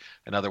drink,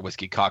 and other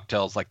whiskey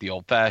cocktails like the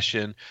Old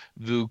Fashioned,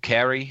 Vieux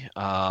Carré,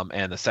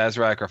 and the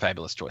Sazerac are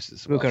fabulous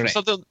choices. Vieux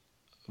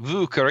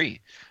Carré.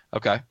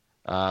 Okay.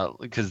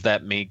 Because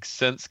that makes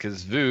sense,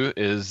 because Vieux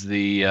is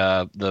the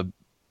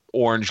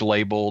orange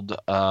labeled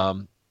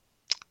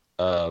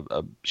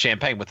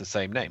champagne with the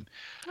same name.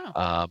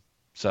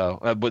 So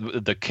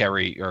the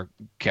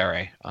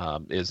Carré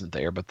isn't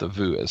there, but the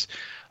Vieux is.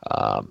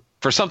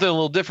 For something a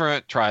little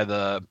different, try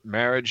the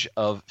Marriage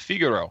of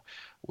Figaro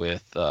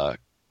with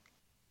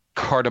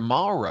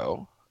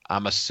Cardamaro.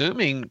 I'm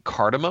assuming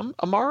cardamom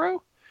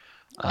Amaro.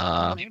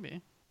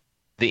 Maybe.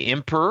 The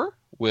Emperor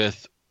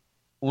with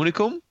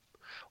Unicum,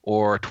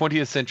 or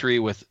 20th Century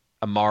with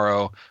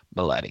Amaro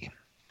Maletti.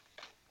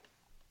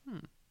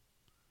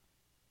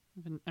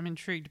 I'm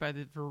intrigued by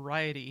the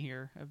variety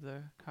here of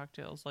the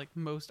cocktails. Like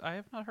most I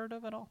have not heard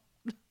of at all.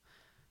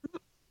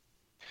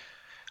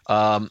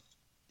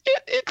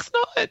 It's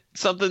not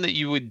something that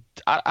you would.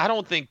 I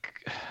don't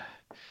think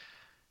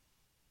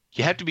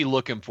you have to be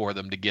looking for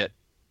them to get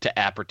to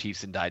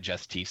aperitifs and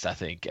digestifs. I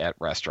think at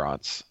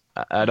restaurants,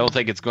 I don't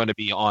think it's going to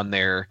be on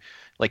there.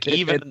 Like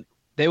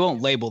they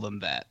won't label them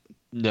that.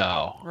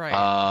 No,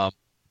 right.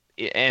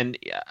 And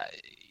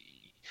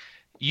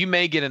you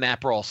may get an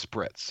Aperol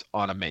Spritz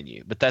on a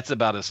menu, but that's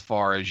about as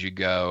far as you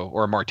go,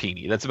 or a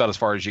martini. That's about as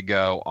far as you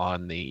go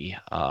on the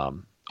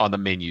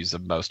menus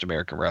of most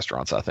American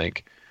restaurants, I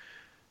think.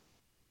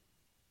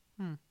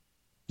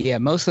 Yeah,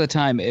 most of the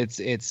time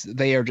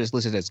they are just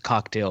listed as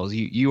cocktails.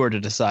 You are to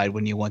decide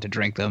when you want to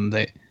drink them.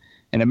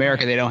 In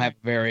America they don't have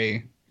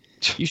very.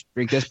 You should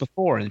drink this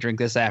before and drink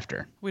this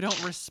after. We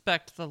don't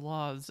respect the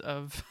laws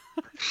of.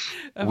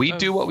 We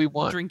do what we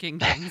want. Drinking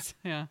things,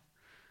 yeah.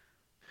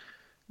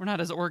 We're not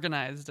as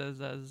organized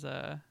as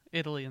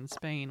Italy and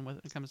Spain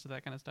when it comes to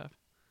that kind of stuff.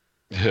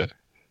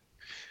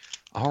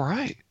 All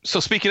right. So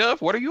speaking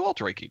of, what are you all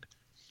drinking?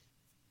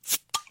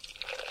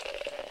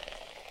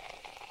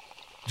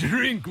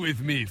 Drink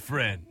with me,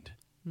 friend.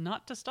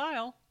 Not to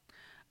style.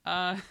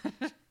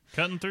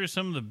 Cutting through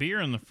some of the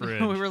beer in the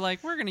fridge. We were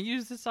like, we're going to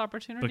use this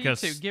opportunity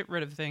Because to get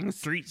rid of things.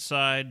 Street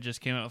Side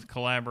just came out with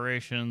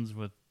collaborations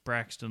with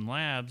Braxton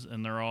Labs,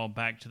 and they're all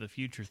Back to the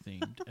Future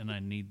themed, and I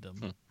need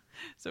them.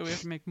 So we have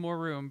to make more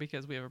room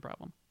because we have a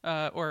problem.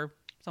 Or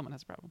someone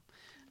has a problem.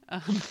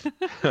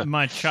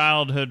 My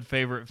childhood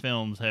favorite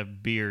films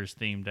have beers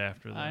themed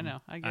after them. I know,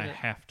 I get it.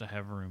 have to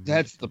have room.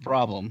 That's the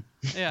problem.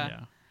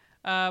 Yeah.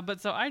 But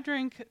so I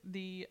drink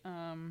the,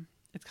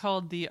 it's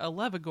called the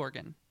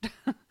Alevagorgon.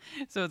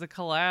 So it's a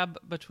collab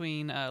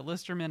between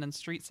Listerman and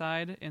Street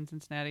Side in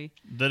Cincinnati.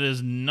 That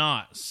is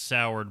not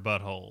soured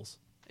buttholes,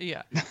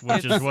 Yeah.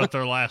 which is what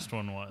their last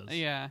one was.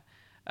 Yeah.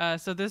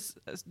 So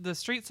the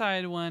Street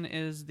Side one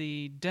is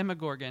the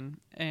Demogorgon,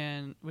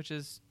 and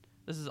this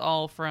is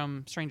all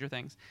from Stranger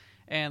Things,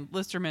 and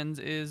Listerman's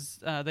is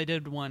they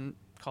did one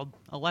called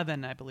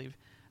 11, I believe,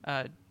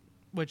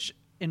 which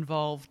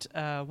involved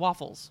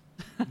waffles.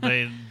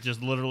 They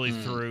just literally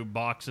threw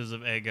boxes of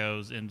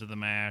Eggos into the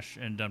mash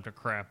and dumped a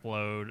crap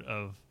load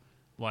of,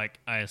 like,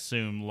 I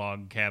assume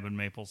log cabin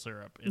maple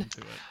syrup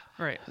into it.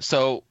 Right.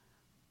 So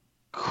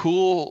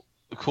cool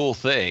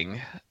thing.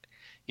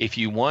 If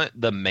you want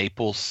the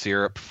maple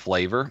syrup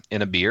flavor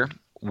in a beer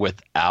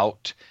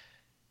without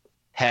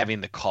having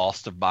the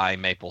cost of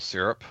buying maple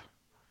syrup,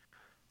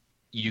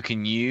 you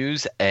can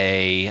use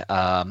a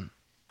not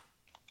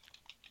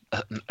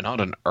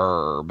an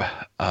herb.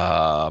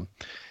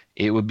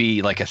 It would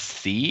be like a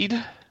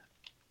seed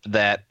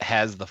that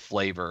has the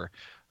flavor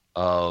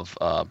of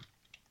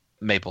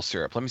maple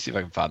syrup. Let me see if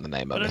I can find the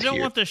name But of I it don't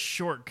here. want the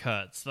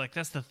shortcuts. Like,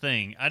 that's the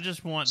thing. I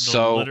just want the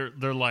So-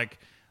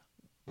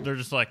 they're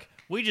just like,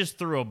 we just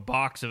threw a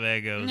box of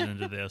Eggos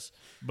into this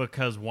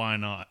because why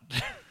not?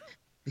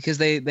 Because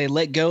they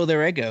let go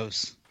their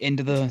egos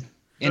into the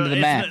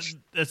match.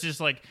 It's just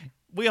like,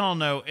 we all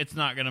know it's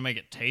not going to make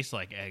it taste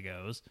like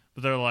Eggos,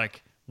 but they're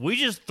like, we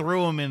just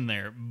threw them in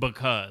there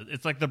because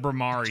it's like the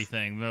Bramari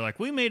thing. They're like,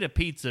 we made a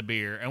pizza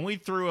beer and we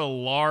threw a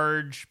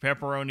large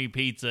pepperoni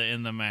pizza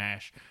in the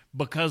mash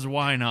because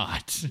why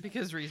not?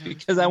 Because reasons.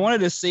 Because I wanted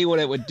to see what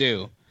it would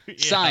do. Yeah.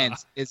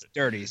 Science is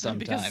dirty sometimes.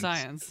 Because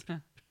science.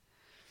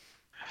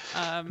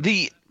 Go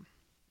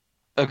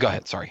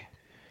ahead. Sorry.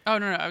 Oh,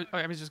 no.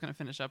 I was just going to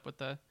finish up with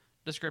the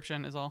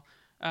description is all.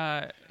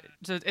 So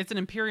it's an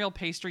imperial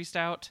pastry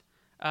stout.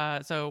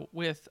 So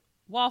with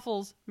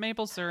waffles,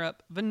 maple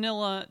syrup,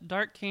 vanilla,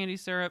 dark candy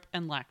syrup,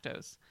 and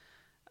lactose.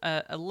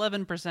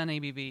 11%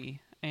 ABV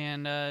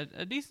and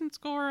a decent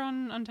score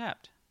on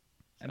Untapped.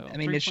 So I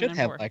mean, it should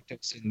have 3.94.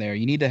 lactose in there.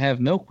 You need to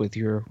have milk with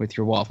your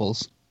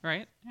waffles.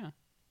 Right? Yeah.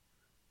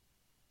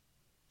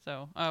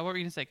 So, what were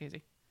you going to say,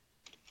 Casey?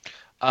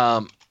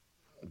 I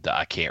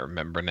can't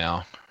remember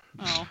now.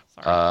 Oh,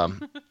 sorry.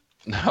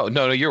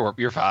 No,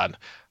 you're fine.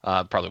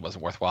 Probably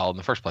wasn't worthwhile in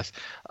the first place.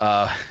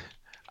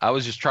 I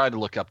was just trying to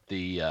look up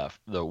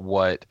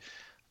what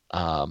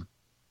the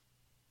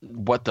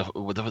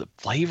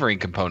flavoring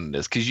component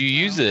is, because you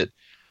use it,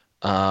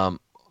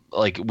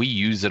 like we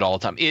use it all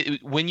the time.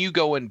 When you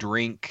go and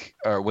drink,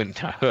 or when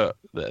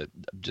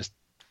just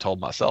told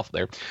myself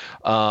there,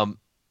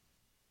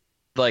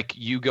 like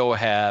you go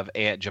have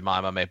Aunt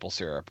Jemima maple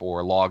syrup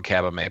or log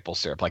cabin maple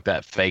syrup, like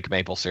that fake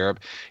maple syrup.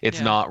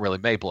 It's not really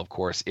maple, of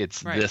course.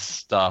 It's this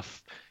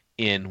stuff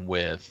in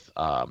with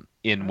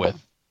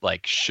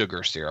like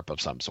sugar syrup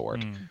of some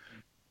sort.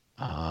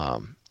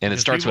 And it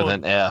starts with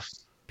an F.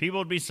 People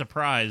would be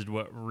surprised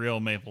what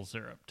real maple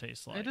syrup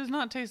tastes like. It does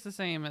not taste the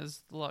same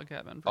as the log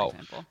cabin, for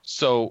example.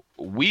 So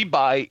we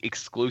buy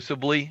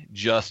exclusively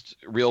just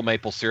real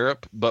maple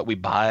syrup, but we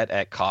buy it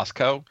at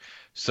Costco.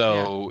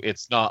 So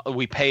it's not,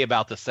 we pay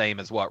about the same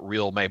as what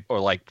real maple or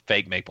like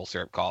fake maple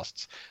syrup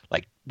costs.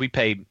 Like we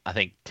pay, I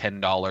think,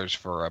 $10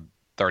 for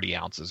 30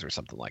 ounces or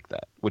something like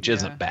that, which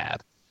isn't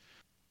bad.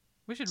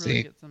 We should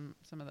really get some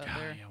of that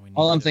there.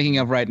 All I'm thinking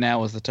of right now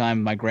was the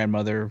time my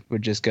grandmother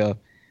would just go,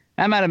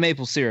 "I'm out of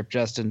maple syrup,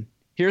 Justin.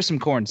 Here's some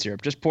corn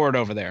syrup. Just pour it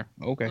over there."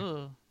 Okay.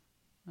 Ugh.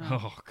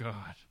 Oh,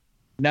 God.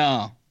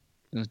 No.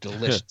 It was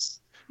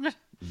delicious. It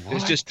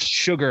was just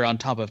sugar on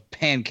top of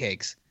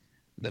pancakes.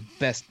 The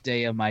best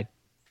day of my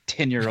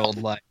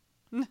 10-year-old life.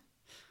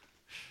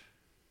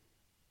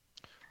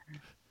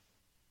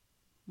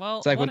 Well,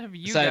 It's like what when have we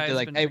you decided guys to,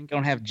 like, been hey, we drinking?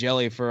 don't have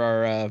jelly for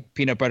our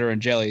peanut butter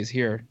and jellies.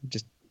 Here,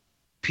 just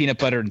peanut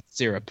butter and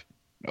syrup.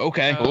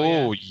 Okay.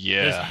 Oh, Just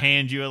yeah.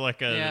 hand you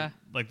like Yeah.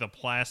 like the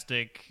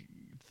plastic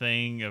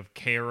thing of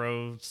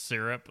Caro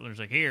syrup. There's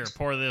like, here,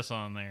 pour this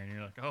on there, and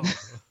you're like, oh.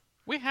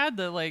 We had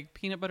the like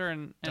peanut butter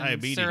and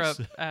Diabetes. syrup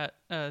at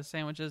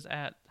sandwiches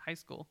at high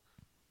school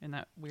in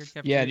that weird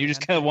Yeah, cafeteria. you we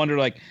just had. kind of wonder,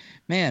 like,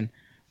 man,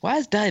 why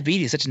is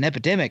diabetes such an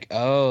epidemic?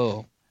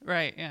 Oh.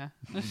 Right, yeah.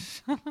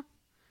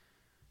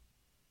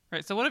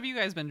 Right. So what have you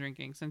guys been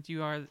drinking since you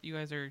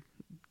guys are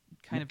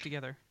kind of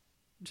together?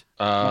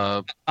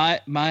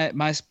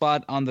 My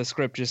spot on the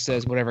script just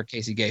says whatever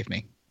Casey gave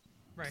me.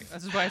 Right.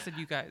 That's why I said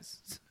you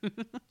guys.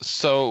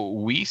 So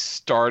we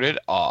started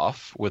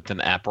off with an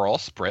Aperol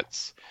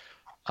Spritz.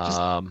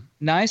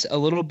 Nice, a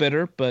little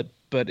bitter, but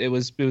it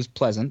was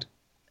pleasant.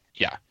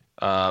 Yeah.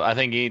 I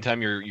think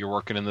anytime you're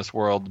working in this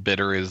world,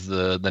 bitter is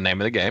the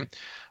name of the game.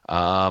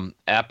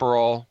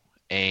 Aperol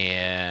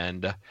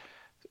and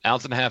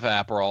ounce and a half of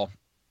Aperol,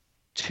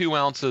 2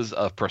 ounces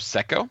of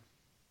Prosecco,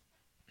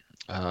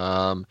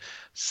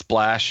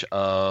 splash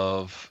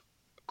of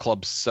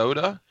club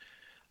soda,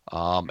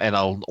 and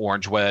an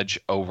orange wedge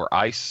over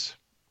ice.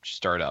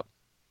 Stir it up.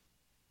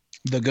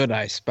 The good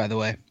ice, by the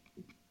way.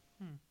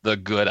 The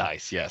good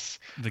ice, yes.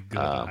 The good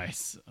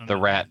ice. The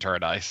rat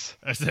turd ice.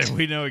 I said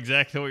we know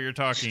exactly what you're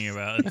talking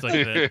about. It's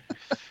like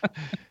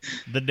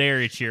the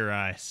Dairy Cheer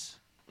ice.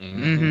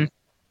 Mm-hmm.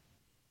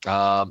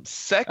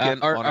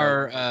 Second,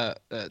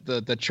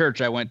 the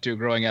church I went to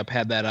growing up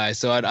had that ice,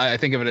 so I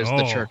think of it as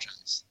the church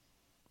ice.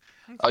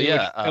 Oh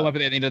yeah, I went up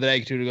at the end of the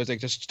day too. It goes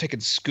like just taking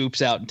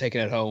scoops out and taking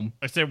it home.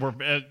 I said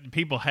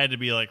people had to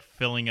be like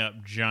filling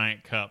up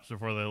giant cups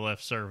before they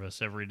left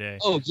service every day.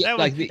 Oh yeah,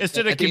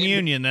 instead of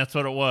communion, that's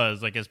what it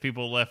was. Like as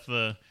people left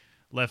the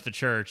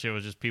church, it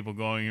was just people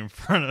going in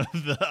front of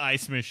the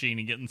ice machine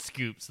and getting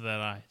scoops of that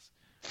ice.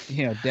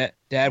 You know,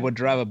 Dad would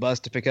drive a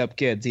bus to pick up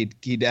kids.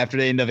 He'd after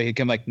the end of it, he'd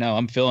come like, "No,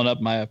 I'm filling up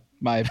my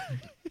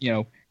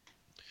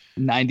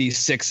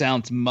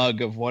 96-ounce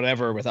mug of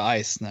whatever with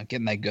ice. Not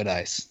getting that good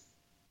ice."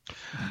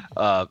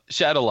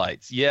 Shadow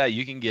Lights. Yeah,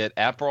 you can get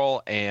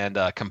Aperol and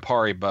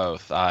Campari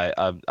both. I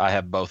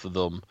have both of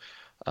them.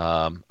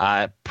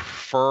 I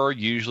prefer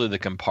usually the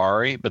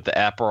Campari, but the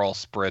Aperol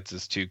Spritz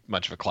is too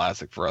much of a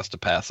classic for us to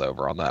pass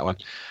over on that one.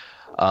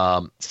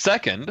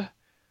 Second,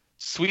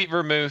 sweet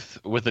vermouth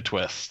with a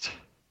twist.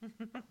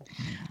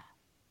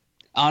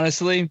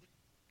 Honestly,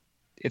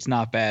 it's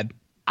not bad.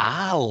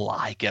 I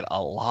like it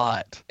a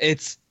lot.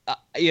 It's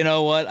you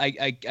know what?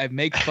 I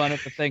make fun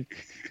of the thing.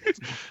 It's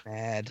not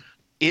bad.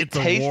 It's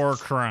a war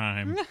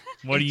crime.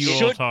 What are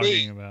you all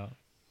talking about?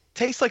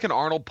 Tastes like an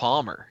Arnold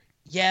Palmer.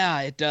 Yeah,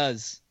 it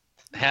does.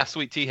 Half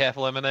sweet tea, half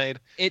lemonade.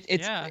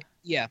 Yeah.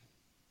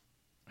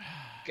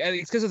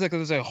 It's because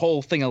there's a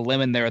whole thing of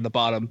lemon there at the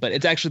bottom, but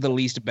it's actually the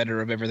least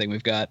bitter of everything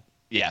we've got.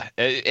 Yeah,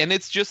 and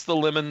it's just the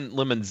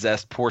lemon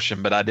zest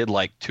portion, but I did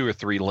like 2 or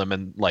 3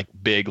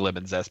 big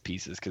lemon zest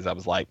pieces because I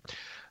was like,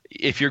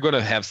 if you're going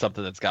to have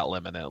something that's got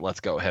lemon in it, let's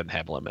go ahead and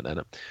have lemon in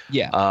it.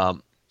 Yeah.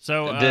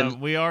 So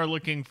we are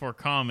looking for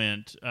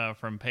comment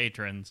from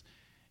patrons.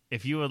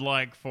 If you would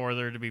like for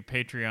there to be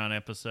Patreon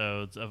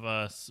episodes of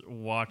us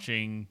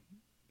watching,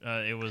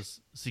 it was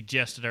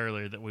suggested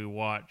earlier that we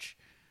watch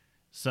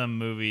some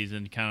movies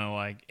and kind of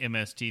like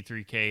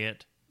MST3K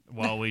it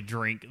while we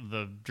drink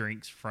the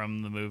drinks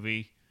from the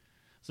movie.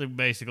 So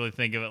basically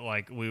think of it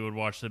like we would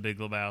watch The Big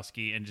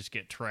Lebowski and just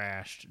get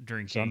trashed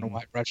drinking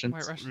White Russians.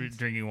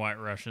 drinking White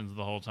Russians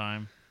the whole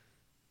time.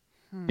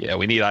 Yeah,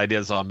 we need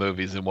ideas on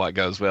movies and what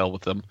goes well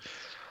with them.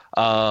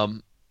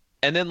 And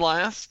then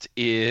last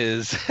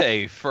is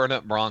a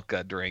Fernet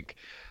Branca drink.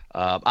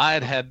 I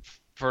had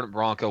Fernet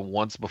Branca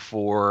once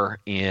before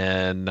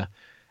in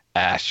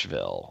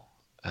Asheville.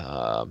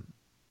 And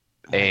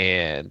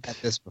Had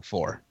this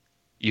before.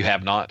 You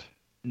have not?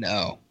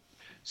 No.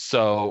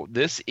 So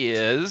this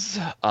is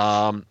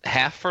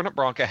half Fernet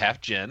Branca, half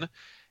gin,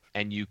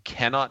 and you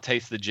cannot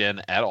taste the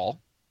gin at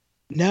all.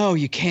 No,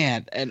 you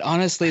can't. And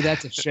honestly,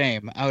 that's a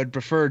shame. I would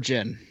prefer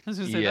gin. I was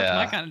going to say, that's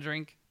my kind of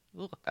drink.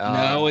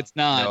 No, it's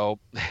not. No,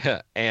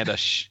 and a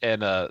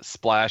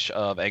splash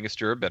of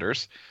Angostura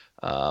bitters,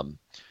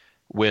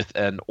 with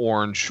an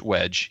orange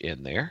wedge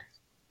in there.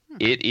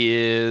 It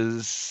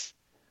is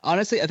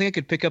honestly, I think I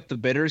could pick up the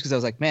bitters because I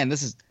was like, man,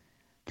 this is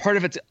part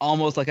of it's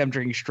almost like I'm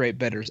drinking straight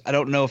bitters. I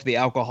don't know if the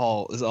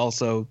alcohol is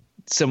also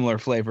similar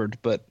flavored,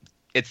 but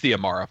it's the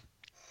Amaro.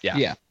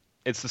 Yeah.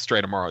 It's the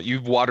straight Amaro.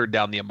 You've watered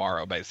down the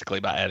Amaro basically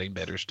by adding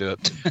bitters to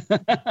it.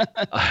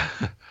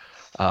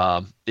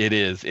 It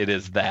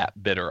is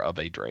that bitter of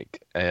a drink,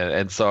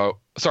 and so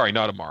sorry,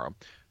 not Amaro,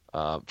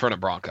 Fernet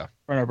Branca.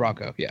 Fernet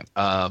Branca, yeah.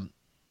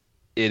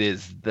 It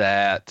is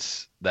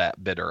that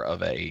bitter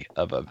of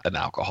an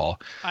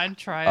alcohol. I'd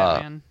try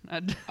it, man.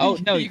 Oh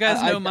no, you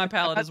guys know my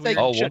palate is weird.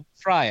 We'll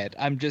try it.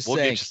 I'm just saying.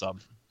 We'll get you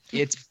some.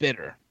 It's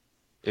bitter.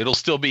 It'll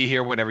still be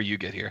here whenever you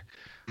get here.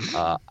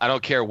 I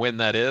don't care when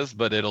that is,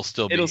 but it'll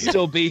still be. It'll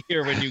still be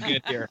here when you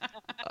get here.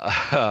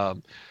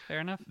 Fair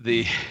enough.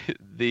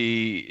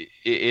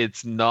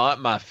 It's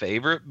not my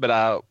favorite, but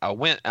I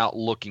went out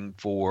looking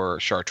for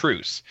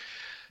chartreuse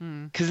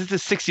because it's a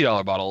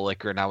 $60 bottle of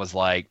liquor, and I was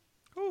like,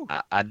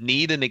 I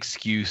need an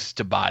excuse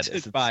to buy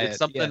this. It's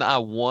something I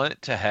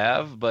want to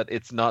have, but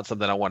it's not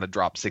something I want to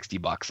drop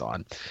 $60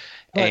 on.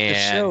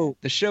 But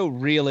the show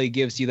really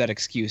gives you that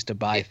excuse to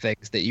buy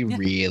things that you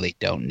really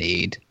don't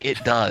need.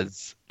 It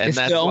does. And it's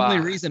that's the only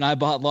reason I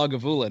bought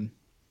Lagavulin.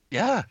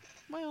 Yeah.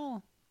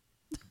 Well,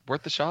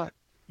 worth the shot.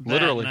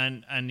 Literally.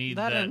 I need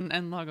that. And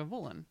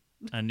Lagavulin.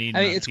 I need.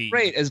 I mean, it's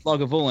great as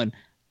Lagavulin,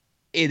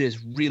 it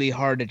is really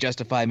hard to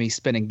justify me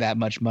spending that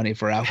much money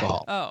for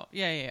alcohol. Oh,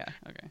 yeah.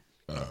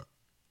 Okay.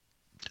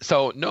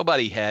 So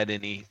nobody had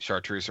any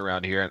chartreuse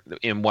around here,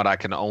 in what I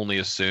can only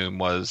assume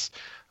was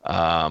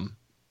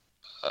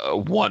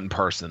one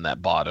person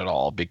that bought it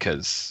all,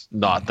 because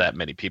not that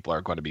many people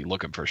are going to be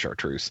looking for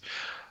chartreuse.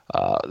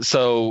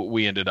 So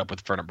we ended up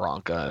with Fernet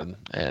Branca,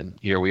 and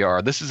here we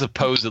are. This is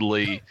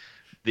supposedly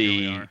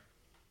the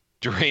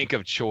drink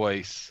of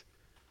choice,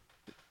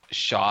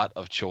 shot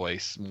of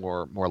choice,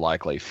 more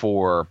likely,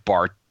 for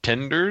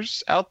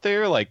bartenders out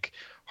there, like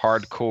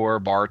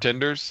hardcore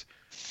bartenders.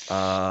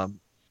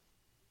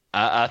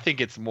 I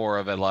think it's more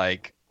of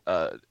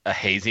a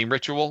hazing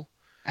ritual.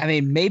 I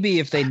mean, maybe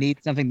if they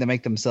need something to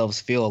make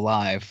themselves feel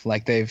alive,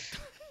 like they've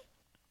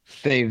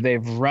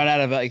run out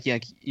of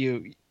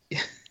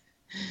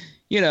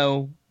you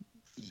know,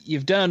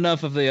 you've done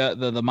enough of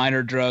the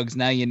minor drugs.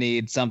 Now you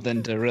need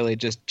something to really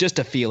just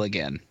to feel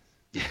again.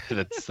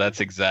 Yeah, that's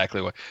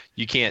exactly what.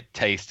 You can't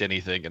taste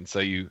anything, and so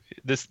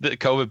the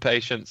COVID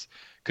patients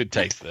could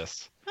taste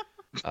this.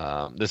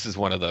 This is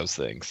one of those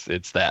things.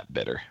 It's that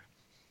bitter.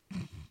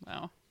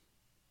 Wow.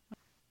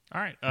 All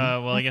right.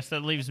 Well, I guess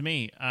that leaves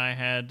me. I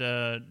had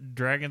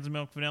Dragon's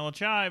Milk Vanilla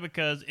Chai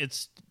because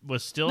it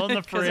was still in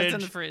the fridge, it's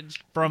in the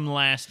fridge from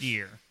last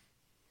year.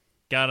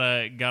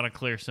 Gotta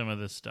clear some of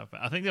this stuff.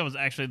 I think that was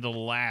actually the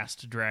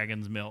last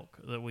Dragon's Milk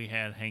that we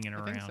had hanging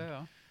around. I think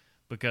so.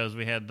 Because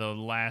we had the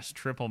last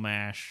triple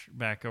mash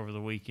back over the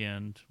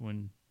weekend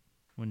when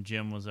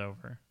Jim was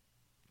over,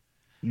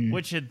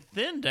 which had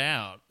thinned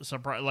out.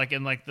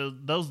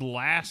 Those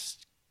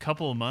last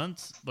couple of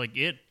months, like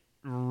it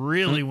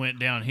really went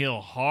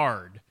downhill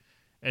hard,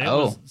 and it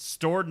was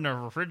stored in a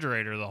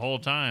refrigerator the whole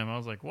time. I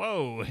was like,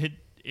 "Whoa!"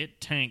 It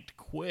tanked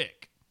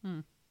quick.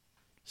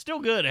 Still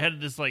good. It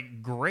had this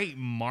like great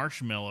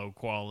marshmallow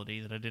quality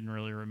that I didn't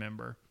really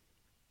remember.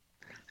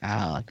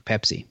 Like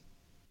Pepsi.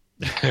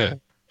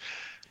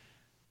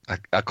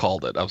 I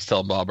called it. I was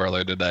telling Bob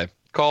earlier today.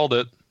 Called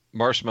it.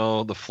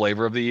 Marshmallow, the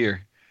flavor of the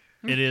year.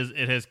 It is.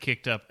 It has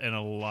kicked up in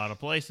a lot of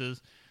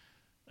places.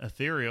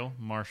 Ethereal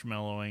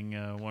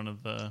marshmallowing, one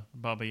of the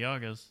Baba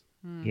Yagas.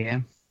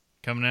 Yeah.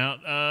 Coming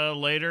out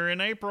later in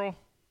April.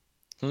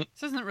 This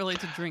isn't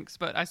related to drinks,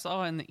 but I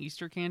saw in the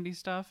Easter candy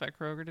stuff at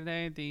Kroger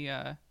today, they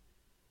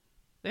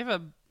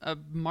have a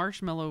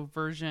marshmallow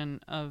version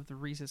of the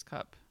Reese's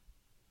Cup.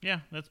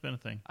 Yeah, that's been a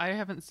thing. I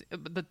haven't seen,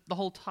 but the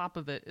whole top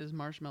of it is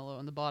marshmallow,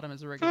 and the bottom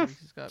is a regular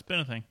Reese's Cup. It's been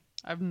a thing.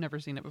 I've never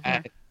seen it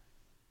before.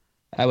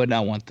 I would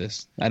not want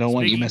this. I don't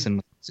want you messing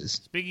with this.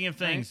 Speaking of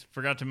things,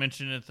 forgot to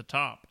mention it at the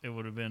top. It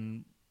would have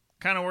been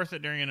kind of worth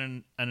it during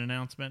an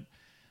announcement.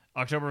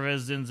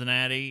 Oktoberfest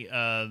Cincinnati.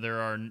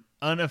 There are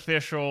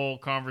unofficial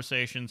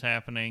conversations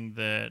happening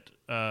that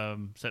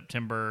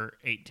September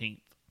 18th,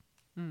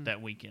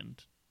 that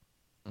weekend.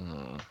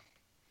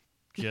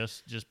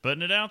 Just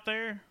putting it out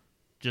there.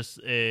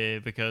 Just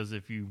because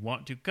if you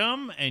want to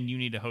come and you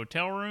need a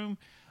hotel room,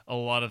 a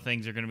lot of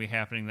things are going to be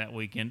happening that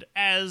weekend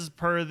as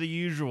per the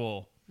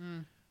usual.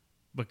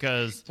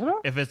 Because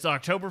if it's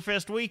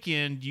Oktoberfest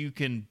weekend, you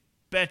can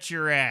bet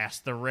your ass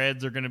the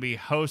Reds are going to be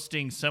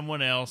hosting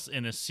someone else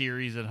in a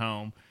series at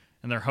home,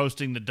 and they're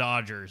hosting the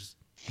Dodgers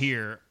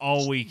here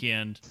all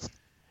weekend.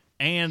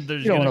 And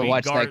there's going to be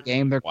watch that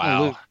game. They're going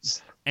to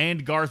lose.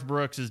 And Garth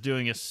Brooks is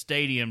doing a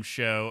stadium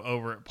show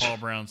over at Paul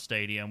Brown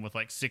Stadium with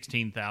like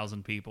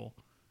 16,000 people.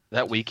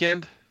 That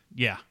weekend?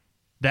 Yeah,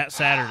 that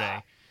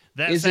Saturday.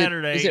 That is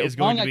Saturday is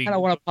going to be. I kind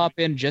of want to pop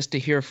in just to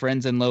hear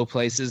Friends in Low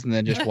Places and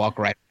then just walk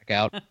right back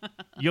out.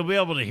 You'll be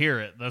able to hear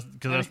it.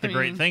 That's the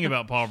great thing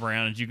about Paul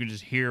Brown is you can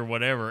just hear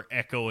whatever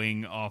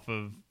echoing off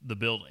of the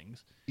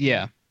buildings.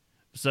 Yeah.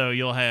 So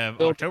you'll have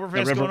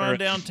Oktoberfest going on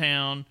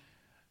downtown,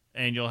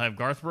 and you'll have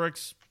Garth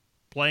Brooks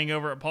playing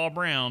over at Paul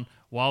Brown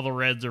while the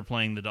Reds are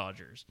playing the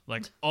Dodgers.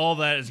 Like, all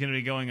that is going to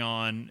be going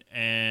on,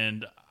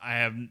 and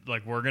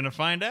we're going to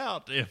find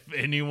out if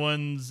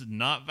anyone's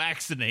not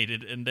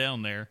vaccinated and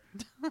down there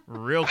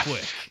real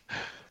quick.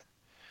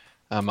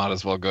 I might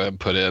as well go ahead and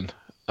put in.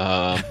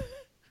 I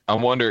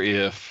wonder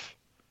if,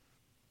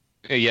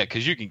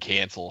 because you can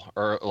cancel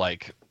or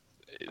like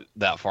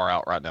that far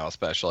out right now,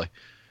 especially.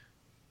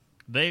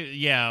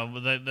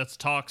 That's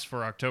talks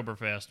for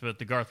Oktoberfest, but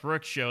the Garth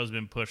Brooks show has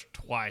been pushed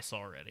twice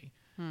already.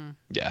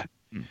 Yeah.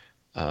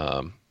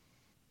 I'm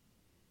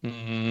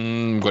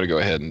going to go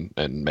ahead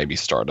and maybe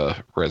start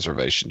a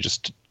reservation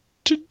just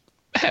to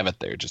have it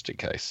there, just in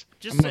case.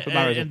 I'm going to put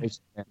my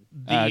reservation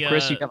in.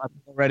 Chris, you got my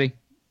people ready?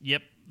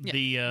 Yep.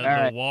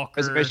 Yeah. The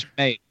Walker reservation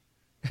made.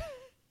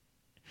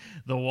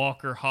 The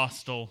Walker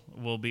Hostel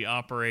will be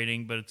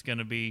operating, but it's going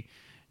to be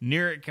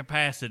near at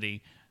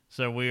capacity.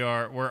 So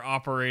we're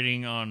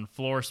operating on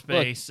floor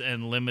space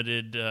and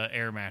limited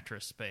air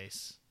mattress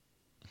space.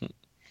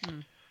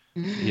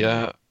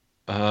 Yeah.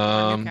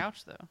 New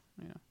couch though.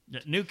 Yeah.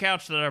 New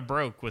couch that I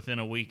broke within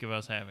a week of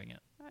us having it.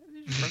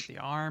 You just broke the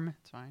arm.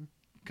 It's fine.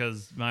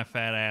 Because my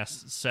fat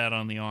ass sat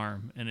on the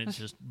arm and it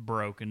just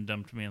broke and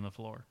dumped me on the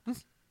floor.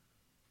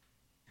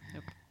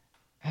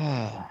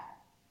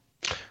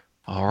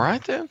 All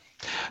right then.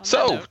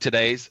 So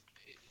today's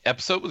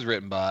Episode was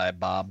written by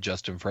Bob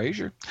Justin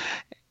Frazier,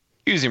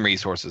 using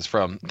resources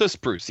from The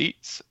Spruce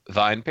Eats,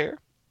 Vine Pair,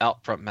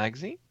 Outfront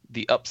Magazine,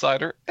 The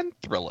Upsider, and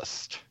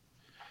Thrillist.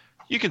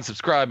 You can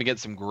subscribe and get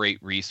some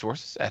great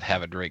resources at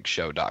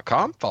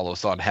haveadrinkshow.com. Follow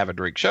us on Have a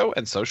Drink Show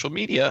and social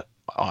media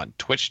on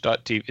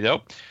twitch.tv.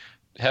 Nope.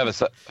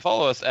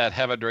 Follow us at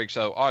Have a Drink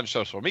Show on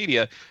social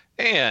media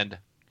and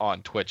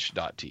on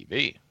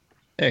twitch.tv.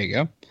 There you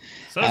go.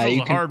 Social's a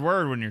hard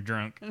word when you're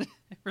drunk. It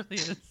really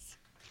is.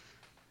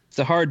 It's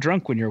a hard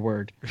drunk when you're a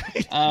word.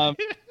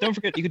 Don't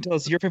forget, you can tell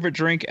us your favorite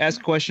drink, ask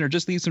a question, or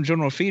just leave some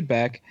general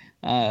feedback.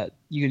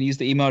 You can use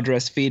the email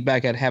address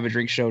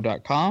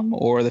feedback@haveadrinkshow.com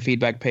or the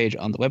feedback page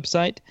on the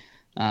website.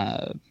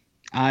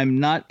 I'm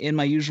not in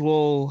my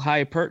usual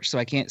high perch, so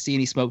I can't see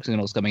any smoke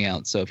signals coming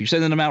out. So if you're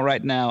sending them out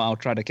right now, I'll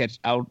try to catch.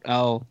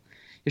 It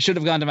should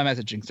have gone to my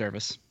messaging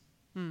service.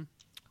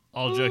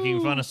 All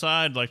joking fun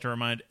aside, I'd like to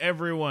remind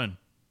everyone,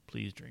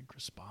 please drink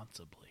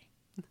responsibly.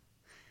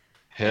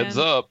 Heads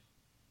up.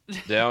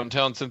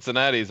 Downtown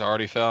Cincinnati's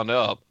already found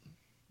out.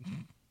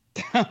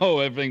 Oh,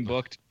 everything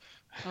booked.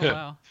 Oh,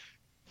 wow.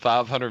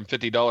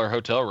 $550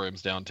 hotel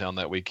rooms downtown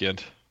that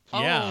weekend.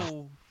 Yeah.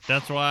 Oh.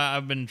 That's why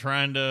I've been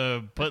trying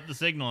to put the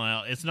signal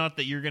out. It's not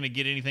that you're going to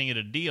get anything at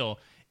a deal.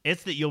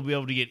 It's that you'll be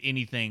able to get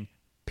anything,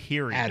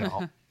 period. At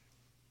all.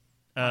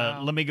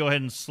 Wow. Let me go ahead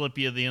and slip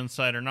you the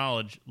insider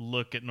knowledge.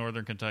 Look at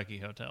Northern Kentucky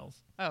hotels.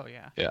 Oh,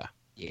 yeah. Yeah.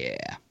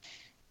 Yeah.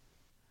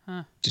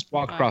 Huh. Just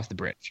walk across the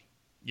bridge.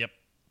 Yep.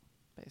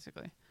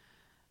 Basically.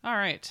 All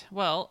right.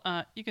 Well,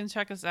 you can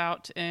check us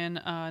out in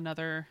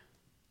another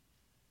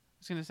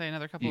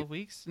couple of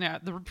weeks. Now,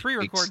 the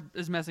pre-record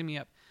is messing me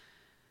up.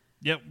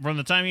 Yep. From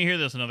the time you hear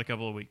this, another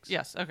couple of weeks.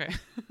 Yes. Okay.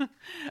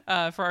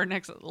 For our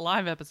next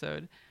live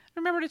episode.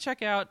 Remember to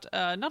check out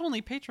not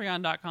only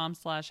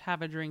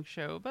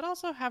patreon.com/haveadrinkshow, but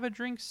also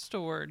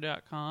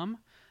haveadrinkstore.com.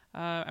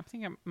 I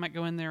think I might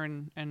go in there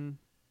and kind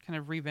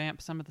of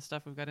revamp some of the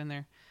stuff we've got in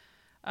there.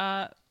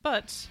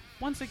 But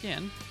once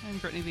again, I'm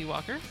Brittany Lee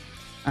Walker.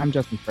 I'm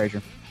Justin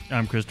Frazier.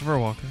 I'm Christopher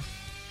Walker.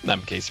 And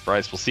I'm Casey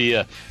Price. We'll see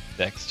you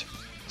next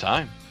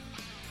time.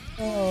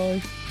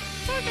 Bye.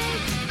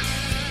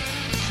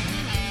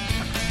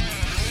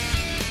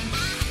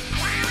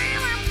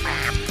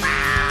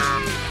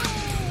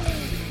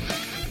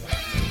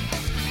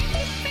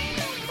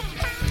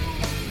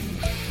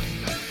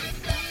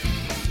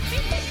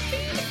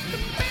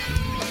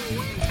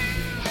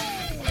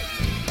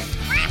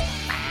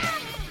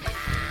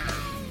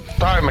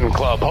 Diamond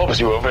Club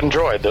hopes you have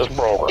enjoyed this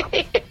program.